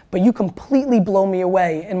understand, but you completely blow me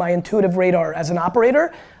away in my intuitive radar as an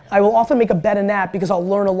operator, I will often make a bet in that because I'll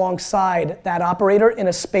learn alongside that operator in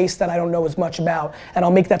a space that I don't know as much about, and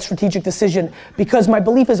I'll make that strategic decision because my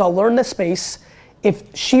belief is I'll learn the space.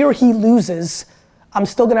 If she or he loses, I'm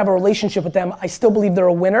still gonna have a relationship with them. I still believe they're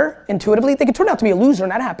a winner intuitively. They could turn out to be a loser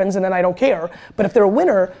and that happens and then I don't care. But if they're a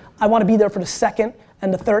winner, I wanna be there for the second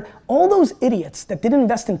and the third. All those idiots that didn't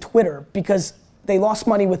invest in Twitter because they lost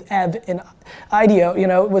money with Ev and IDEO, you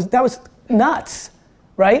know, that was nuts,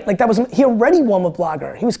 right? Like he already won with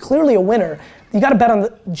Blogger. He was clearly a winner. You gotta bet on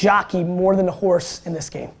the jockey more than the horse in this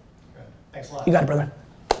game. Thanks a lot. You got it, brother.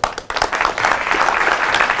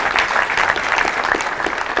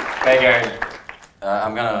 Hey Gary.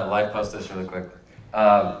 I'm gonna live post this really quick.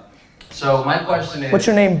 So my question is... What's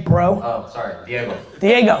your name, bro? Oh, sorry, Diego.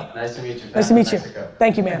 Diego. Nice to meet you. Nice to meet you. Mexico.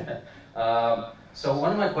 Thank you, man. So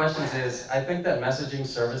one of my questions is, I think that messaging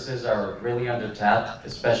services are really under-tapped,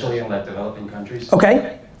 especially in like developing countries.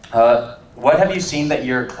 Okay. What have you seen that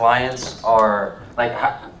your clients are, like,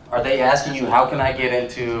 are they asking you, how can I get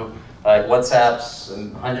into like WhatsApps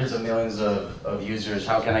and hundreds of millions of users,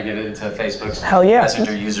 how can I get into Facebook's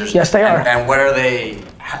Messenger users? Yes, they are. And what are they,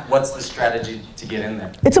 what's the strategy to get in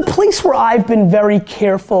there? It's a place where I've been very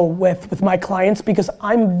careful with my clients because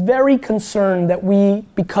I'm very concerned that we,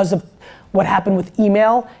 because of what happened with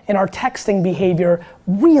email and our texting behavior,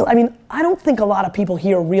 I mean, I don't think a lot of people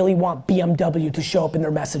here really want BMW to show up in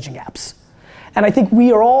their messaging apps. And I think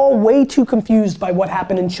we are all way too confused by what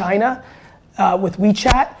happened in China with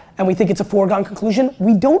WeChat, and we think it's a foregone conclusion.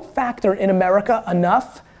 We don't factor in America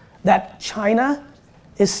enough that China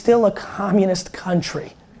is still a communist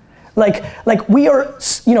country. Like we are,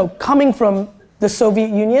 you know, coming from the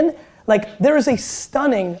Soviet Union, like there is a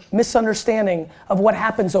stunning misunderstanding of what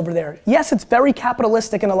happens over there. Yes, it's very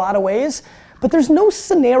capitalistic in a lot of ways, but there's no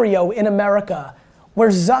scenario in America where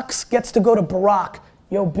Zucks gets to go to Barack,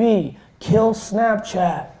 yo B, kill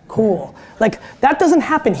Snapchat, cool. Like that doesn't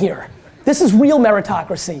happen here. This is real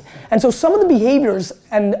meritocracy. And so some of the behaviors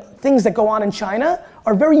and things that go on in China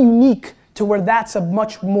are very unique to where that's a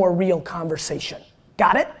much more real conversation.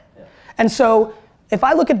 Got it? Yeah. And so if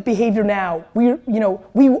I look at behavior now,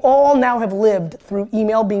 we all now have lived through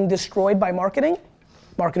email being destroyed by marketing.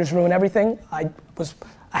 Marketers ruin everything. I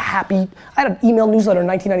had an email newsletter in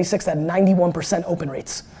 1996 that had 91% open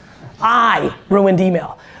rates. I ruined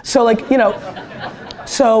email. So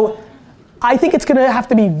so I think it's gonna have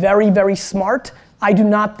to be very, very smart. I do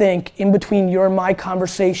not think in between your and my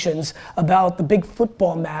conversations about the big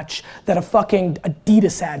football match that a fucking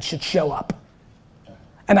Adidas ad should show up.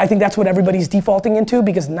 And I think that's what everybody's defaulting into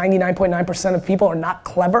because 99.9% of people are not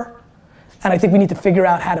clever. And I think we need to figure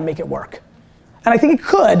out how to make it work. And I think it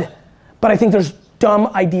could, but I think there's dumb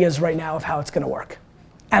ideas right now of how it's gonna work.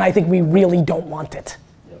 And I think we really don't want it.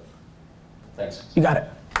 Yep. Thanks. You got it.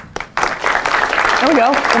 There we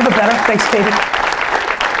go, a little bit better. Thanks, Katie.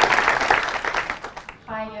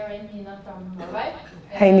 Hi, Gary, Nina from Norway.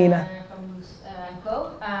 Hey, Nina. From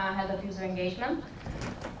Co, Head of User Engagement.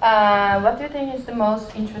 What do you think is the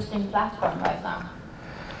most interesting platform right now?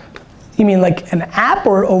 You mean like an app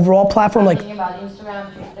or overall platform? I'm thinking about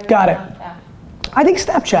Instagram, Twitter. Got it. Yeah. I think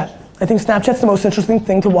Snapchat. I think Snapchat's the most interesting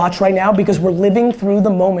thing to watch right now because we're living through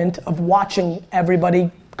the moment of watching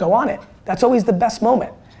everybody go on it. That's always the best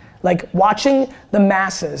moment. Like watching the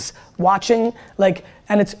masses, and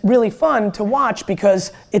it's really fun to watch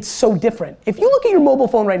because it's so different. If you look at your mobile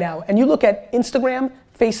phone right now and you look at Instagram,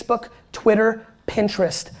 Facebook, Twitter,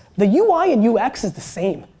 Pinterest, the UI and UX is the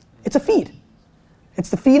same. It's a feed.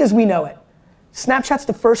 It's the feed as we know it. Snapchat's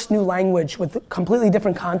the first new language with completely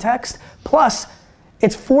different context. Plus,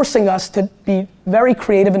 it's forcing us to be very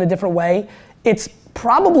creative in a different way. It's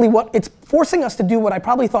forcing us to do what I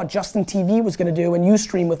probably thought Justin TV was gonna do and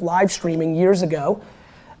Ustream with live streaming years ago.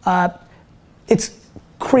 It's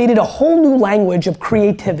created a whole new language of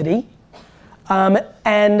creativity.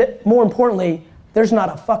 And more importantly, there's not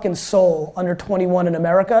a fucking soul under 21 in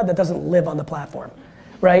America that doesn't live on the platform,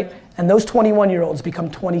 right? And those 21-year-olds become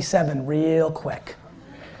 27 real quick.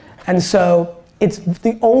 And so it's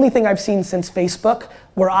the only thing I've seen since Facebook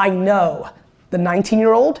where I know the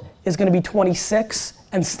 19-year-old is gonna be 26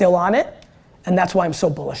 and still on it, and that's why I'm so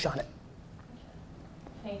bullish on it.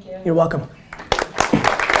 Thank you. You're welcome.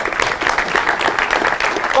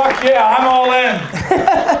 Fuck yeah, I'm all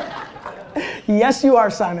in. Yes, you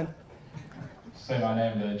are, Simon. Say my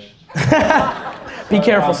name, bitch. Be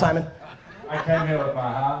careful, Simon. I came here with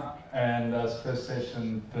my heart, And first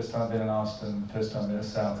session, first time been in Austin, first time in the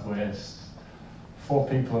Southwest. 4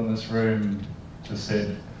 people in this room just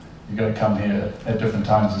said, you got to come here at different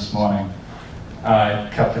times this morning. I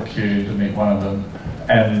cut the queue to meet one of them.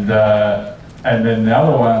 And then the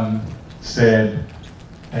other one said,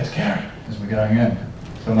 that's Gary, as we're going in.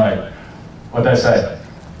 So I'm like, what'd they say?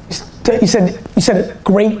 You said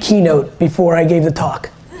great keynote before I gave the talk.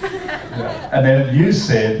 Yeah. And then you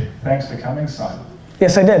said, thanks for coming, Simon.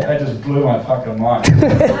 Yes, I did. That just blew my fucking mind.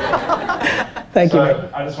 Thank you, mate.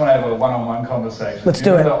 I just want to have a one-on-one conversation. Let's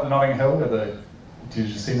do it. Notting Hill, did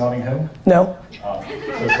you see Notting Hill? No. So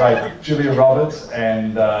it's like Julia Roberts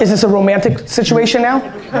and... Is this a romantic situation now?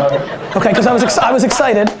 No. Okay, because I was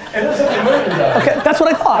excited. It is a movie, though. Okay, that's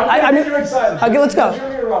what I thought. I mean, you're excited. Okay, let's go.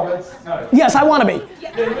 Julia Roberts, no. Yes, I want to be.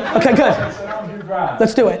 Okay, good.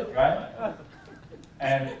 Let's do it. Right?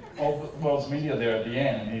 And all the world's media there at the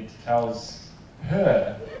end, and he tells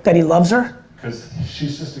her... That he loves her? Because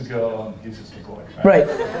she's just a girl and he's just a boy. Right.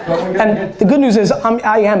 And the good news is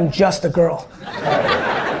I am just a girl.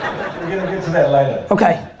 We're going to get to that later.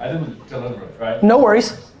 Okay. I didn't deliver it, right? No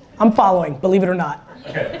worries. I'm following, believe it or not.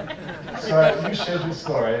 Okay. So you shared your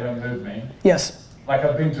story and it moved me. Yes. Like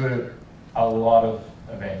I've been to a lot of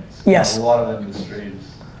events. Yes. A lot of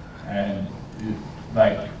industries. And you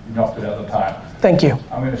knocked it out of the park. Thank you.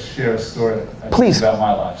 I'm going to share a story Please. About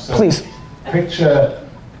my life. So Please. Picture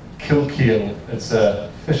Kilkeel. It's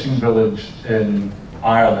a fishing village in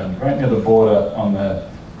Ireland, right near the border on the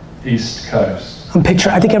east coast. I'm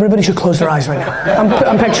picturing, I think everybody should close their eyes right now.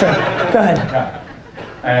 I'm picturing. Go ahead. Yeah.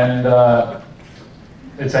 And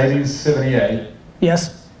it's 1878.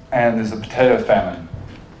 Yes. And there's a potato famine.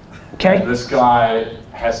 Okay. And this guy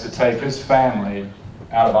has to take his family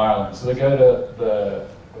out of Ireland. So they go to the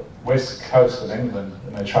west coast of England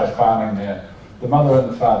and they try farming there. The mother and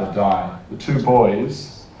the father die. The 2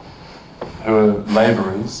 boys, who are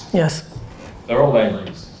labourers. Yes. They're all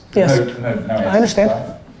labourers. Yes. No I understand.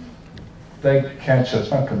 Right? They catch a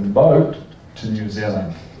fucking boat to New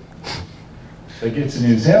Zealand. They get to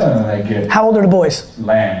New Zealand and they get... How old are the boys?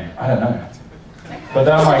 Land. I don't know. But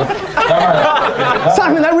they're like...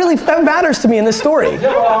 Simon, that matters to me in this story.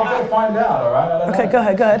 Yeah, well, I'm going to find out, all right? I don't Okay, know. go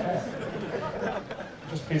ahead.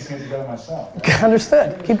 Just piecing it together myself.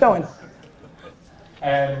 Understood. Keep going.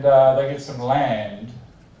 And they get some land.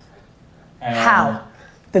 And How?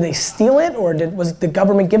 Did they steal it, or was the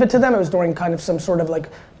government give it to them? It was during kind of some sort of like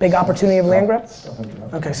big opportunity of land grab?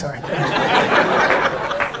 Okay, sorry.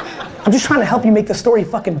 I'm just trying to help you make the story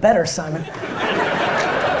fucking better, Simon.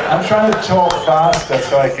 I'm trying to talk faster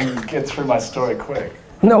so I can get through my story quick.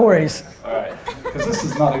 No worries. All right. Because this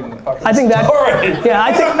is not even a fucking I think that. story. Yeah,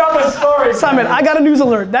 I think. It's another story. Simon, I got a news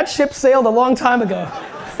alert. That ship sailed a long time ago.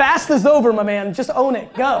 Fast is over, my man. Just own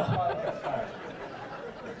it. Go.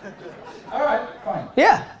 All right, fine.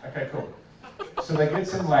 Yeah. Okay, cool. So they get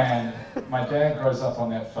some land. My dad grows up on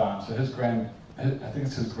that farm. So I think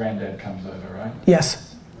it's his granddad comes over, right?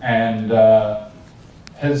 Yes. And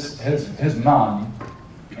his mum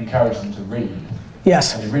encouraged him to read.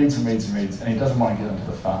 Yes. And he reads and reads and reads, and he doesn't want to get into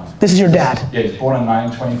the farm. This is your dad? Yeah, he's born in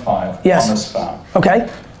 1925 Yes. on this farm. Okay.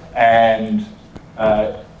 And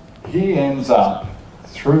he ends up,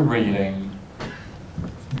 through reading,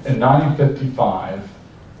 in 1955,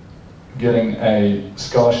 getting a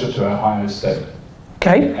scholarship to Ohio State.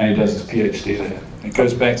 Okay. And he does his PhD there. He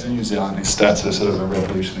goes back to New Zealand, he starts a sort of a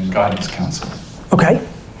revolution in guidance council. Okay.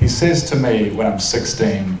 He says to me when I'm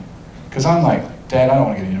 16, because I'm like, Dad, I don't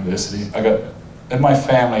want to go to university. In my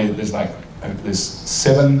family, there's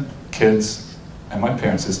 7 kids, and my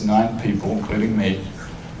parents, there's 9 people, including me.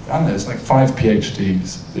 I don't know, there's like 5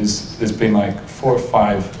 PhDs. There's been like 4 or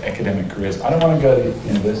 5 academic careers. I don't want to go to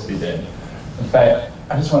university, Dad. In fact,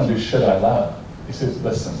 I just want to do shit I love. He says,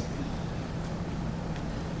 listen,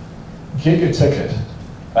 get your ticket.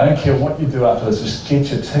 I don't care what you do after this, just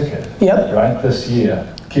get your ticket. Yep. Right, this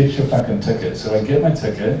year. Get your fucking ticket. So I get my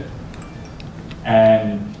ticket,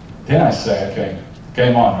 and then I say, okay,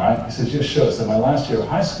 game on, right? He says, yeah, sure. So my last year of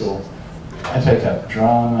high school, I take up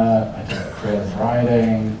drama, I take up creative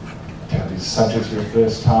writing, I take up these subjects for the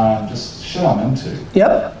first time, just shit I'm into.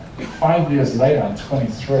 Yep. 5 years later, I'm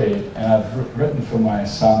 23, and I've written for my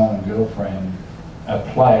son and girlfriend a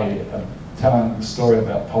play telling the story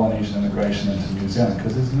about Polynesian immigration into New Zealand,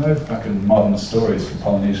 because there's no fucking modern stories for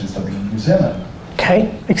Polynesians living in New Zealand.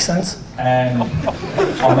 Okay, makes sense. And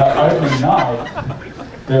on that opening night,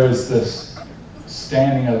 there was this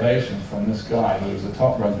standing ovation from this guy who was a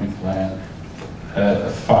top rugby player, a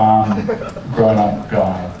farm grown-up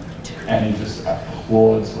guy, and he just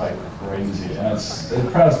applauds like crazy. And it's the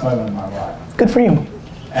proudest moment of my life. Good for you.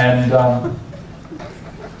 And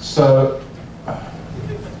So, I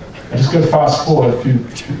just go fast forward a few,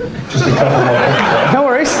 just a couple more things. No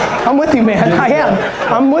worries. I'm with you, man. I am.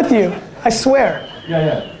 I'm with you. I swear.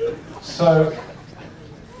 Yeah. So,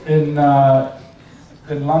 in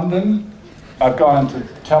London, I've gone into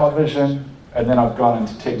television, and then I've gone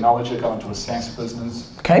into technology. I've gone into a SaaS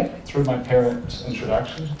business. Okay. Through my parents'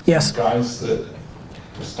 introduction. Yes. Guys that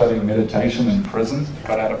were studying meditation in prison,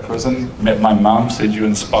 got out of prison, met my mum, said you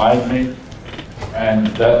inspired me. And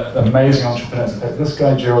that amazing entrepreneurs. In fact, this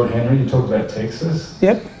guy, Gerald Henry, you talk about Texas.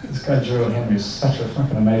 Yep. This guy, Gerald Henry, is such a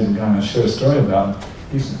fucking amazing guy, and I'll share a story about him.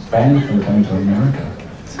 He's banned from coming to America.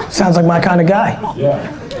 Sounds like my kind of guy.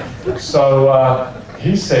 Yeah. So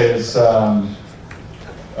he says,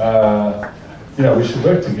 we should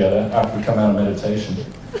work together after we come out of meditation.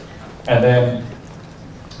 And then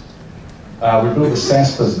we built a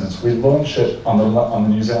SaaS business. We launched it on the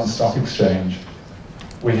New Zealand Stock Exchange.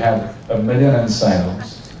 We have $1 million in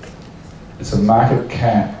sales. It's a market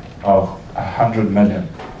cap of 100 million.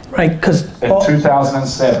 Right, because in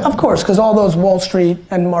 2007. Of course, because all those Wall Street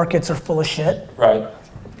and markets are full of shit. Right,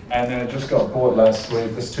 and then it just got bought last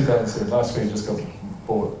week. This 2007, last week it just got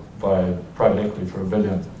bought by private equity for $1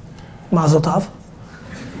 billion. Mazel tov.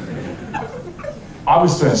 I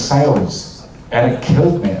was doing sales, and it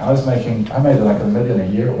killed me. I made like $1 million a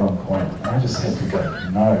year at one point, and I just had to go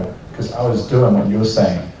no. Because I was doing what you were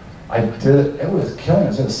saying. I did it was killing me.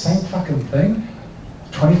 It was the same fucking thing,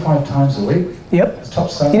 25 times a week. Yep. It's top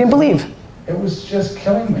sales. You didn't believe. It was just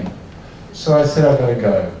killing me. So I said, I've got to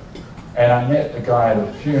go. And I met the guy at a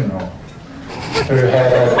funeral who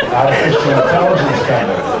had an artificial intelligence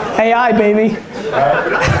company. AI, baby.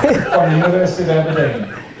 Right? From the University of Aberdeen.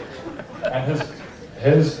 And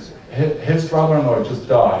his brother-in-law just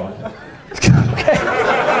died.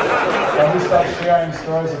 And we started sharing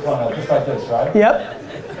stories of one another, just like this, right? Yep.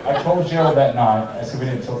 I called Gerald that night. I said, we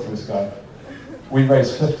need to talk to this guy. We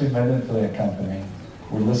raised $50 million for that company.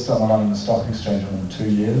 We listed on the London Stock Exchange within 2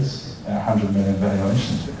 years at 100 million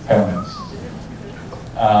valuation pounds.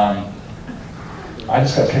 I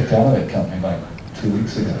just got kicked out of that company like 2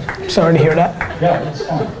 weeks ago. Sorry to hear that. Yeah, it's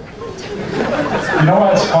fine. You know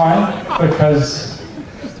why it's fine? Because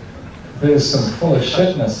there's some full of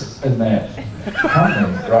shitness in that company,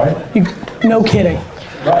 right? No kidding.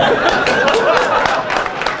 Right.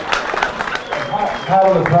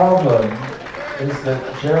 Part of the problem is that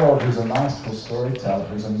Gerald, who's a masterful storyteller,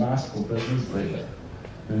 who's a masterful business leader,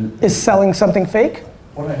 Is selling something fake?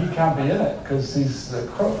 Well, no, he can't be in it because he's the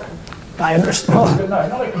crook. I understand. No,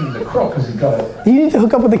 not like he's the crook because he got it. You need to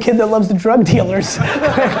hook up with the kid that loves the drug dealers.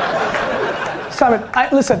 Simon,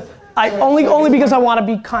 only because I want to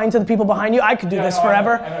be kind to the people behind you. I could do this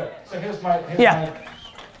forever. I know. So here's my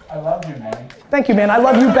I love you, man. Thank you, man. I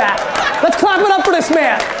love you back. Let's clap it up for this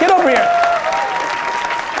man. Get over here.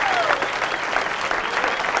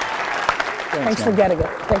 Thanks for getting it.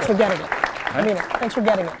 Thanks for getting it. I mean it. Thanks for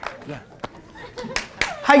getting it. Yeah.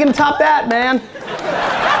 How you gonna top that, man?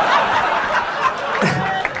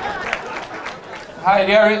 Hi,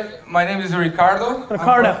 Gary. My name is Ricardo.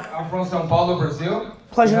 Ricardo. I'm from São Paulo, Brazil.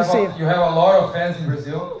 Pleasure to see you. You have a lot of fans in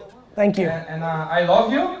Brazil. Thank you. And I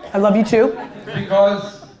love you. I love you too.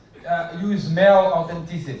 Because you smell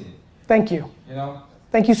authenticity. Thank you. You know.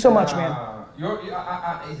 Thank you so much, man.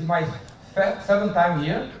 It's my 7th time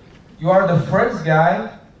here. You are the first guy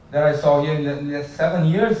that I saw here in the 7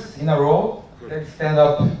 years in a row that stand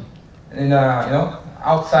up in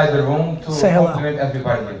outside the room to compliment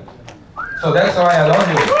everybody here. So that's why I love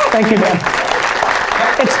you. Thank you, man.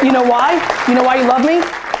 You know why? You know why you love me?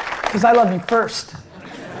 Because I love you first.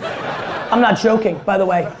 I'm not joking, by the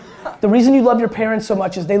way. The reason you love your parents so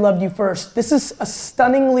much is they loved you first. This is a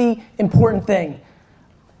stunningly important thing.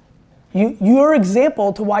 Your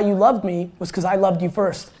example to why you loved me was because I loved you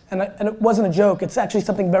first. And it wasn't a joke, it's actually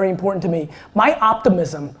something very important to me. My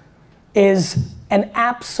optimism is an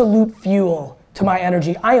absolute fuel to my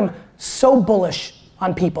energy. I am so bullish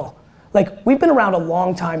on people. Like, we've been around a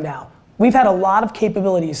long time now. We've had a lot of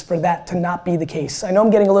capabilities for that to not be the case. I know I'm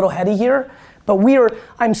getting a little heady here, but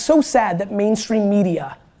I'm so sad that mainstream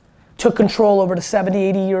media took control over the 70,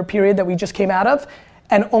 80 year period that we just came out of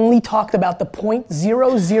and only talked about the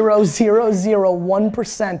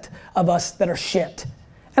 0.00001% of us that are shit.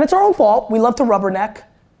 And it's our own fault. We love to rubberneck,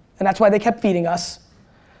 and that's why they kept feeding us.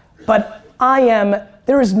 But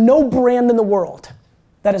there is no brand in the world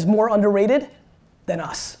that is more underrated than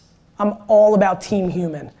us. I'm all about team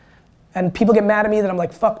human. And people get mad at me that I'm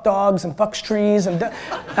like, fuck dogs and fucks trees. And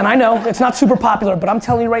I know, it's not super popular, but I'm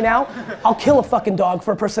telling you right now, I'll kill a fucking dog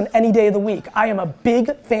for a person any day of the week. I am a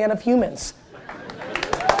big fan of humans.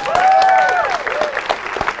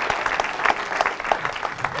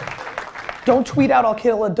 Don't tweet out, I'll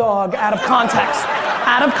kill a dog, out of context.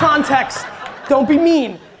 Out of context. Don't be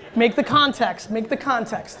mean. Make the context. Make the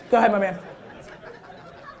context. Go ahead, my man.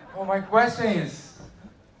 Well, my question is,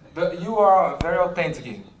 you are very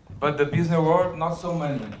authentic, but the business world, not so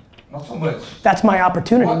much. That's my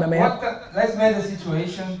opportunity, my man. Let's make a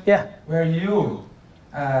situation Yeah. where you,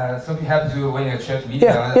 something happens to you when you check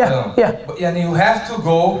media, Yeah. and you have to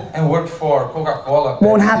go and work for Coca-Cola.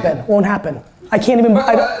 Won't happen. Won't happen. I can't even.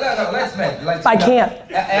 Let's make. Like, I can't.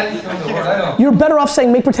 Alice from the world, I don't know. You're better off saying,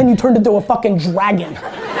 make pretend you turned into a fucking dragon.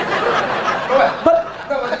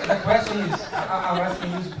 But the question is, I'm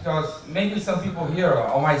asking you because maybe some people here,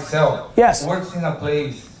 or myself, works in a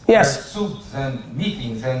place where suits and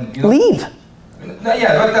meetings and Leave. No,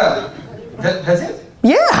 yeah, but that's it.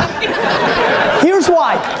 Yeah. Here's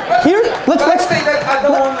why. Let's say that I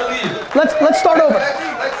don't want to leave. Let's start over.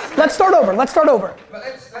 Let's start over. Let's start over. But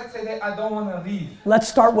let's say that I don't want to leave. Let's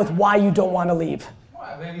start with why you don't want to leave.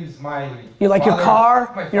 Well, maybe it's my. You like your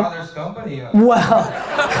car? My father's company. Well.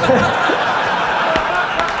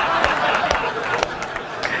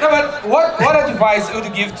 No, but what advice would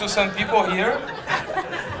you give to some people here?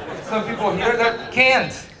 Some people here that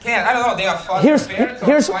can't. I don't know. They are fathers, parents.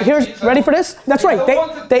 Here's. Ready for this? That's right.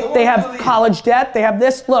 They have college debt. They have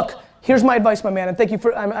this. Look. Here's my advice, my man, and thank you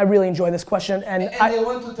for. I really enjoy this question. And they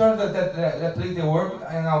want to turn that place they work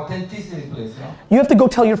an authenticity place. You know? You have to go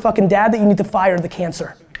tell your fucking dad that you need to fire the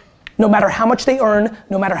cancer. No matter how much they earn,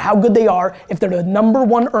 no matter how good they are, if they're the number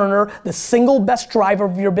one earner, the single best driver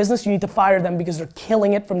of your business, you need to fire them because they're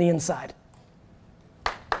killing it from the inside.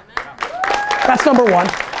 That's number one.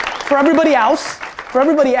 For everybody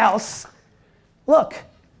else, look,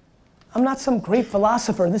 I'm not some great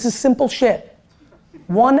philosopher. This is simple shit.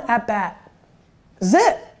 One at bat. This is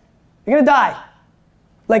it. You're gonna die.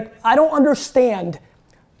 Like, I don't understand.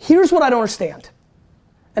 Here's what I don't understand.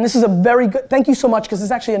 And this is a very good, thank you so much, because this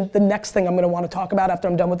is actually the next thing I'm gonna want to talk about after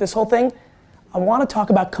I'm done with this whole thing. I want to talk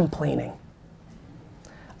about complaining.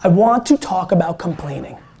 I want to talk about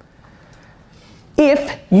complaining.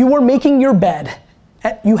 If you were making your bed,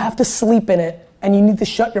 you have to sleep in it, and you need to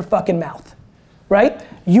shut your fucking mouth, right?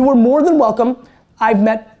 You are more than welcome. I've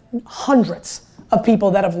met hundreds of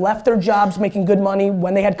people that have left their jobs making good money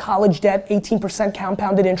when they had college debt, 18%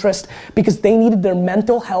 compounded interest, because they needed their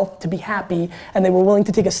mental health to be happy, and they were willing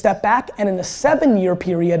to take a step back, and in a 7-year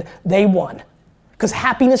period, they won. Because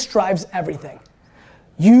happiness drives everything.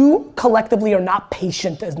 You collectively are not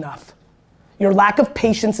patient enough. Your lack of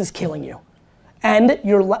patience is killing you. And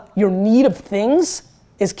your need of things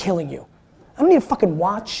is killing you. I don't need a fucking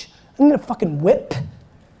watch. I don't need a fucking whip. I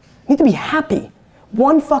need to be happy.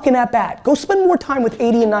 One fucking at bat. Go spend more time with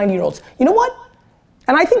 80 and 90 year olds. You know what?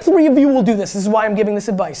 And I think 3 of you will do this. This is why I'm giving this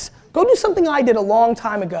advice. Go do something I did a long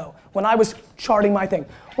time ago when I was charting my thing.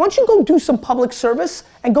 Why don't you go do some public service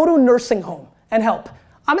and go to a nursing home and help?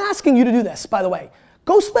 I'm asking you to do this, by the way.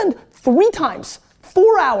 Go spend 3 times,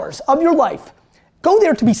 4 hours of your life. Go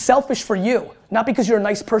there to be selfish for you, not because you're a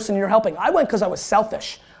nice person and you're helping. I went because I was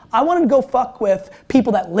selfish. I wanted to go fuck with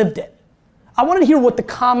people that lived it. I wanted to hear what the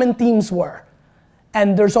common themes were.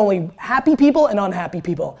 And there's only happy people and unhappy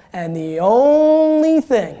people. And the only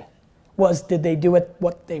thing was, did they do it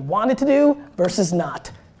what they wanted to do versus not?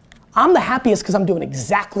 I'm the happiest because I'm doing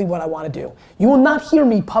exactly what I want to do. You will not hear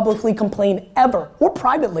me publicly complain ever, or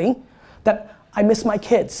privately, that I miss my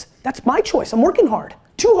kids. That's my choice. I'm working hard,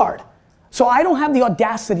 too hard. So I don't have the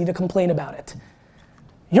audacity to complain about it.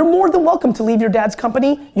 You're more than welcome to leave your dad's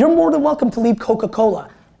company. You're more than welcome to leave Coca-Cola.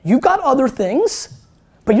 You've got other things,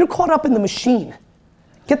 but you're caught up in the machine.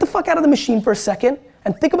 Get the fuck out of the machine for a second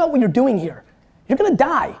and think about what you're doing here. You're gonna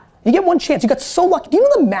die. You get one chance. You got so lucky. Do you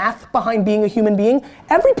know the math behind being a human being?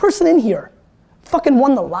 Every person in here fucking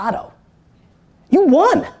won the lotto. You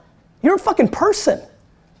won. You're a fucking person.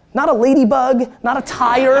 Not a ladybug, not a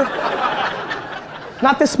tire,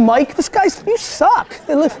 not this mic. This guy's, you suck.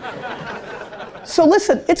 So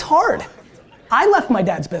listen, it's hard. I left my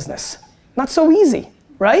dad's business. Not so easy,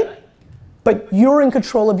 right? But you're in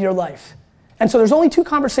control of your life. And so there's only 2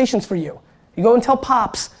 conversations for you. You go and tell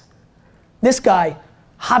Pops, this guy,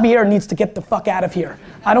 Javier, needs to get the fuck out of here.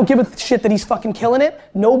 I don't give a shit that he's fucking killing it.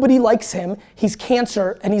 Nobody likes him. He's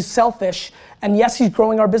cancer and he's selfish. And yes, he's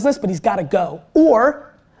growing our business, but he's gotta go.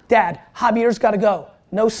 Or, Dad, Javier's gotta go.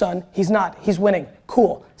 No, son, he's not. He's winning.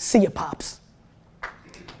 Cool. See ya, Pops.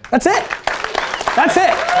 That's it. That's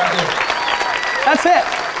it. That's it.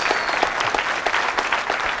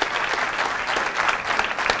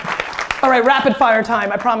 All right, rapid fire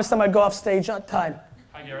time. I promised them I'd go off stage on time.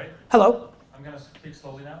 Hi, Gary. Hello. I'm going to speak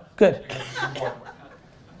slowly now. Good. Because this is important.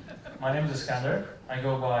 My name is Iskander. I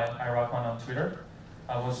go by iRockman on Twitter.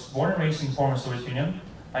 I was born and raised in former Soviet Union.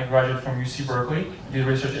 I graduated from UC Berkeley, did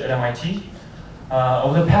research at MIT.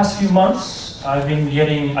 Over the past few months, I've been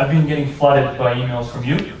getting flooded by emails from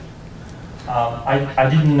you. I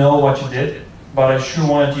didn't know what you did, but I sure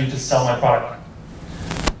wanted you to sell my product.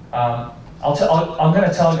 I'm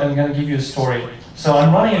gonna give you a story. So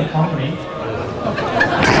I'm running a company.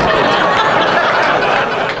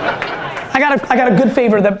 I got a good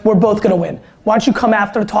favor that we're both gonna win. Why don't you come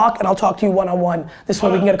after the talk and I'll talk to you one-on-one. This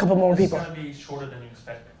way we can get a couple more people. It's gonna be shorter than you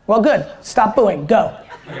expected. Well, good. Stop booing. Go.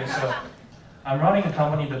 Okay, so I'm running a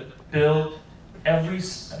company that built every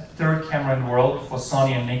third camera in the world for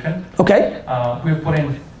Sony and Nikon. Okay. We've put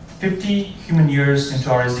in 50 human years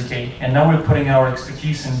into our SDK, and now we're putting our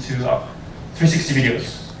expertise into 360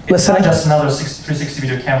 videos. It's not just another 360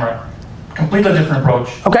 video camera. Completely different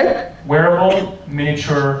approach. Okay. Wearable,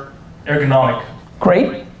 miniature, ergonomic.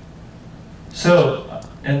 Great. So,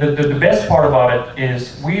 and the best part about it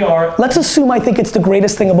is we are... Let's assume I think it's the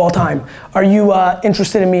greatest thing of all time. Are you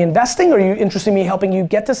interested in me investing? Are you interested in me helping you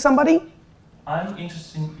get to somebody? I'm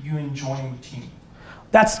interested in you enjoying the team.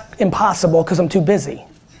 That's impossible because I'm too busy.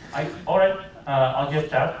 All right, I'll get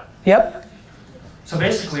that. Yep. So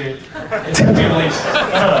basically, it's going to be released.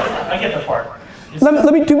 No, I get the part.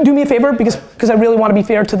 Let me do me a favor because I really want to be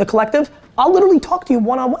fair to the collective. I'll literally talk to you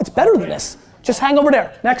one-on-one. It's better than this. Just hang over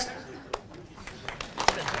there. Next.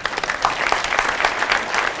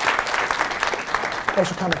 Thanks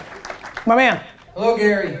for coming. My man. Hello,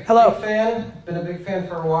 Gary. Hello. Big fan. Been a big fan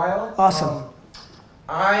for a while. Awesome.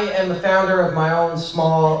 I am the founder of my own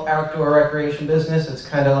small outdoor recreation business. It's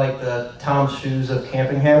kind of like the Tom's Shoes of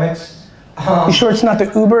camping hammocks. You sure it's not the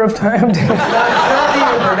Uber of time? Not the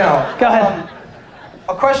Uber, no. Go ahead.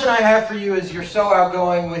 A question I have for you is you're so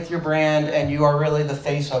outgoing with your brand and you are really the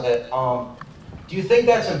face of it. Do you think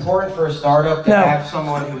that's important for a startup to have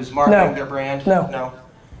someone who's marketing their brand? No.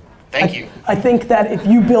 Thank you. I think that if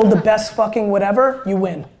you build the best fucking whatever, you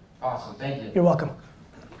win. Awesome, thank you. You're welcome.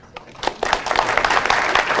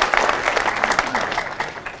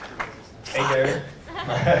 Hey Gary.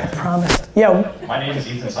 Promised. Yeah. My name is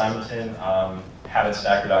Ethan Simonton.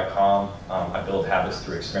 Habitstacker.com. I build habits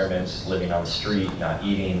through experiments, living on the street, not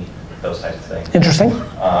eating, those types of things. Interesting.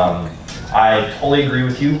 I totally agree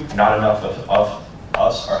with you. Not enough of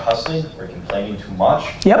us are hustling. We're complaining too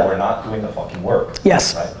much. Yep. But we're not doing the fucking work.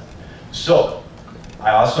 Yes. Right? So,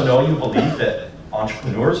 I also know you believe that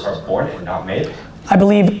entrepreneurs are born and not made. I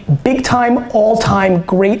believe big time, all time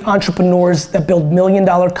great entrepreneurs that build $1 million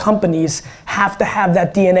companies have to have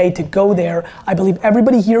that DNA to go there. I believe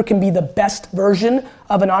everybody here can be the best version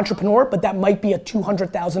of an entrepreneur, but that might be a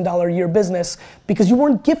 $200,000 a year business because you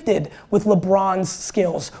weren't gifted with LeBron's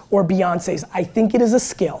skills or Beyonce's. I think it is a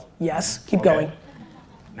skill. Yes, keep going.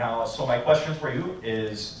 Now, so my question for you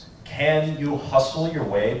is, can you hustle your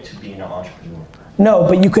way to being an entrepreneur? No,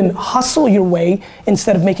 but you can hustle your way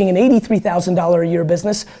instead of making an $83,000 a year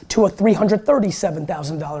business to a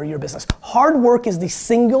 $337,000 a year business. Hard work is the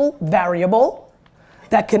single variable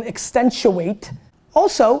that can accentuate.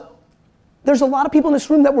 Also, there's a lot of people in this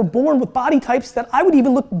room that were born with body types that I would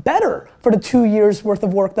even look better for the 2 years worth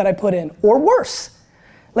of work that I put in, or worse.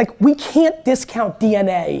 Like, we can't discount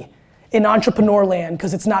DNA in entrepreneur land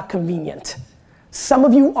because it's not convenient. Some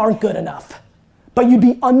of you aren't good enough. But you'd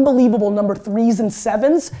be unbelievable number 3s and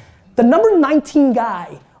 7s. The number 19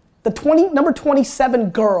 guy, the number 27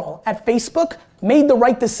 girl at Facebook made the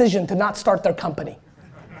right decision to not start their company.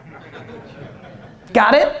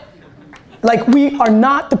 Got it? Like, we are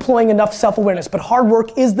not deploying enough self-awareness, but hard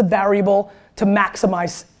work is the variable to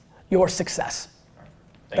maximize your success.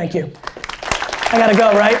 Thank you. I gotta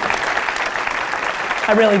go, right?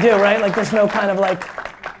 I really do, right? Like, there's no kind of like,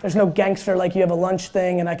 there's no gangster like you have a lunch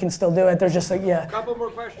thing and I can still do it. They're just like, yeah. Couple more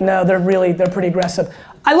questions. No, they're pretty aggressive.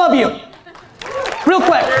 I love you. Real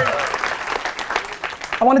quick.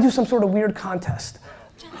 I want to do some sort of weird contest.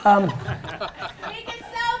 Take a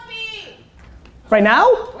selfie. Right now?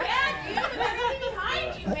 Yeah, you with everybody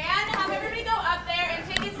behind you, man. Have everybody go up there and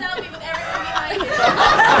take a selfie with everybody behind you.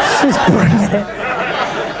 She's bringing it.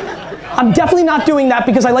 I'm definitely not doing that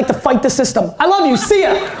because I like to fight the system. I love you. See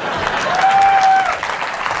ya.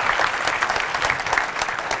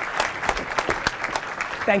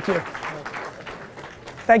 Thank you.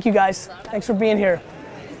 Thank you guys. Thanks for being here.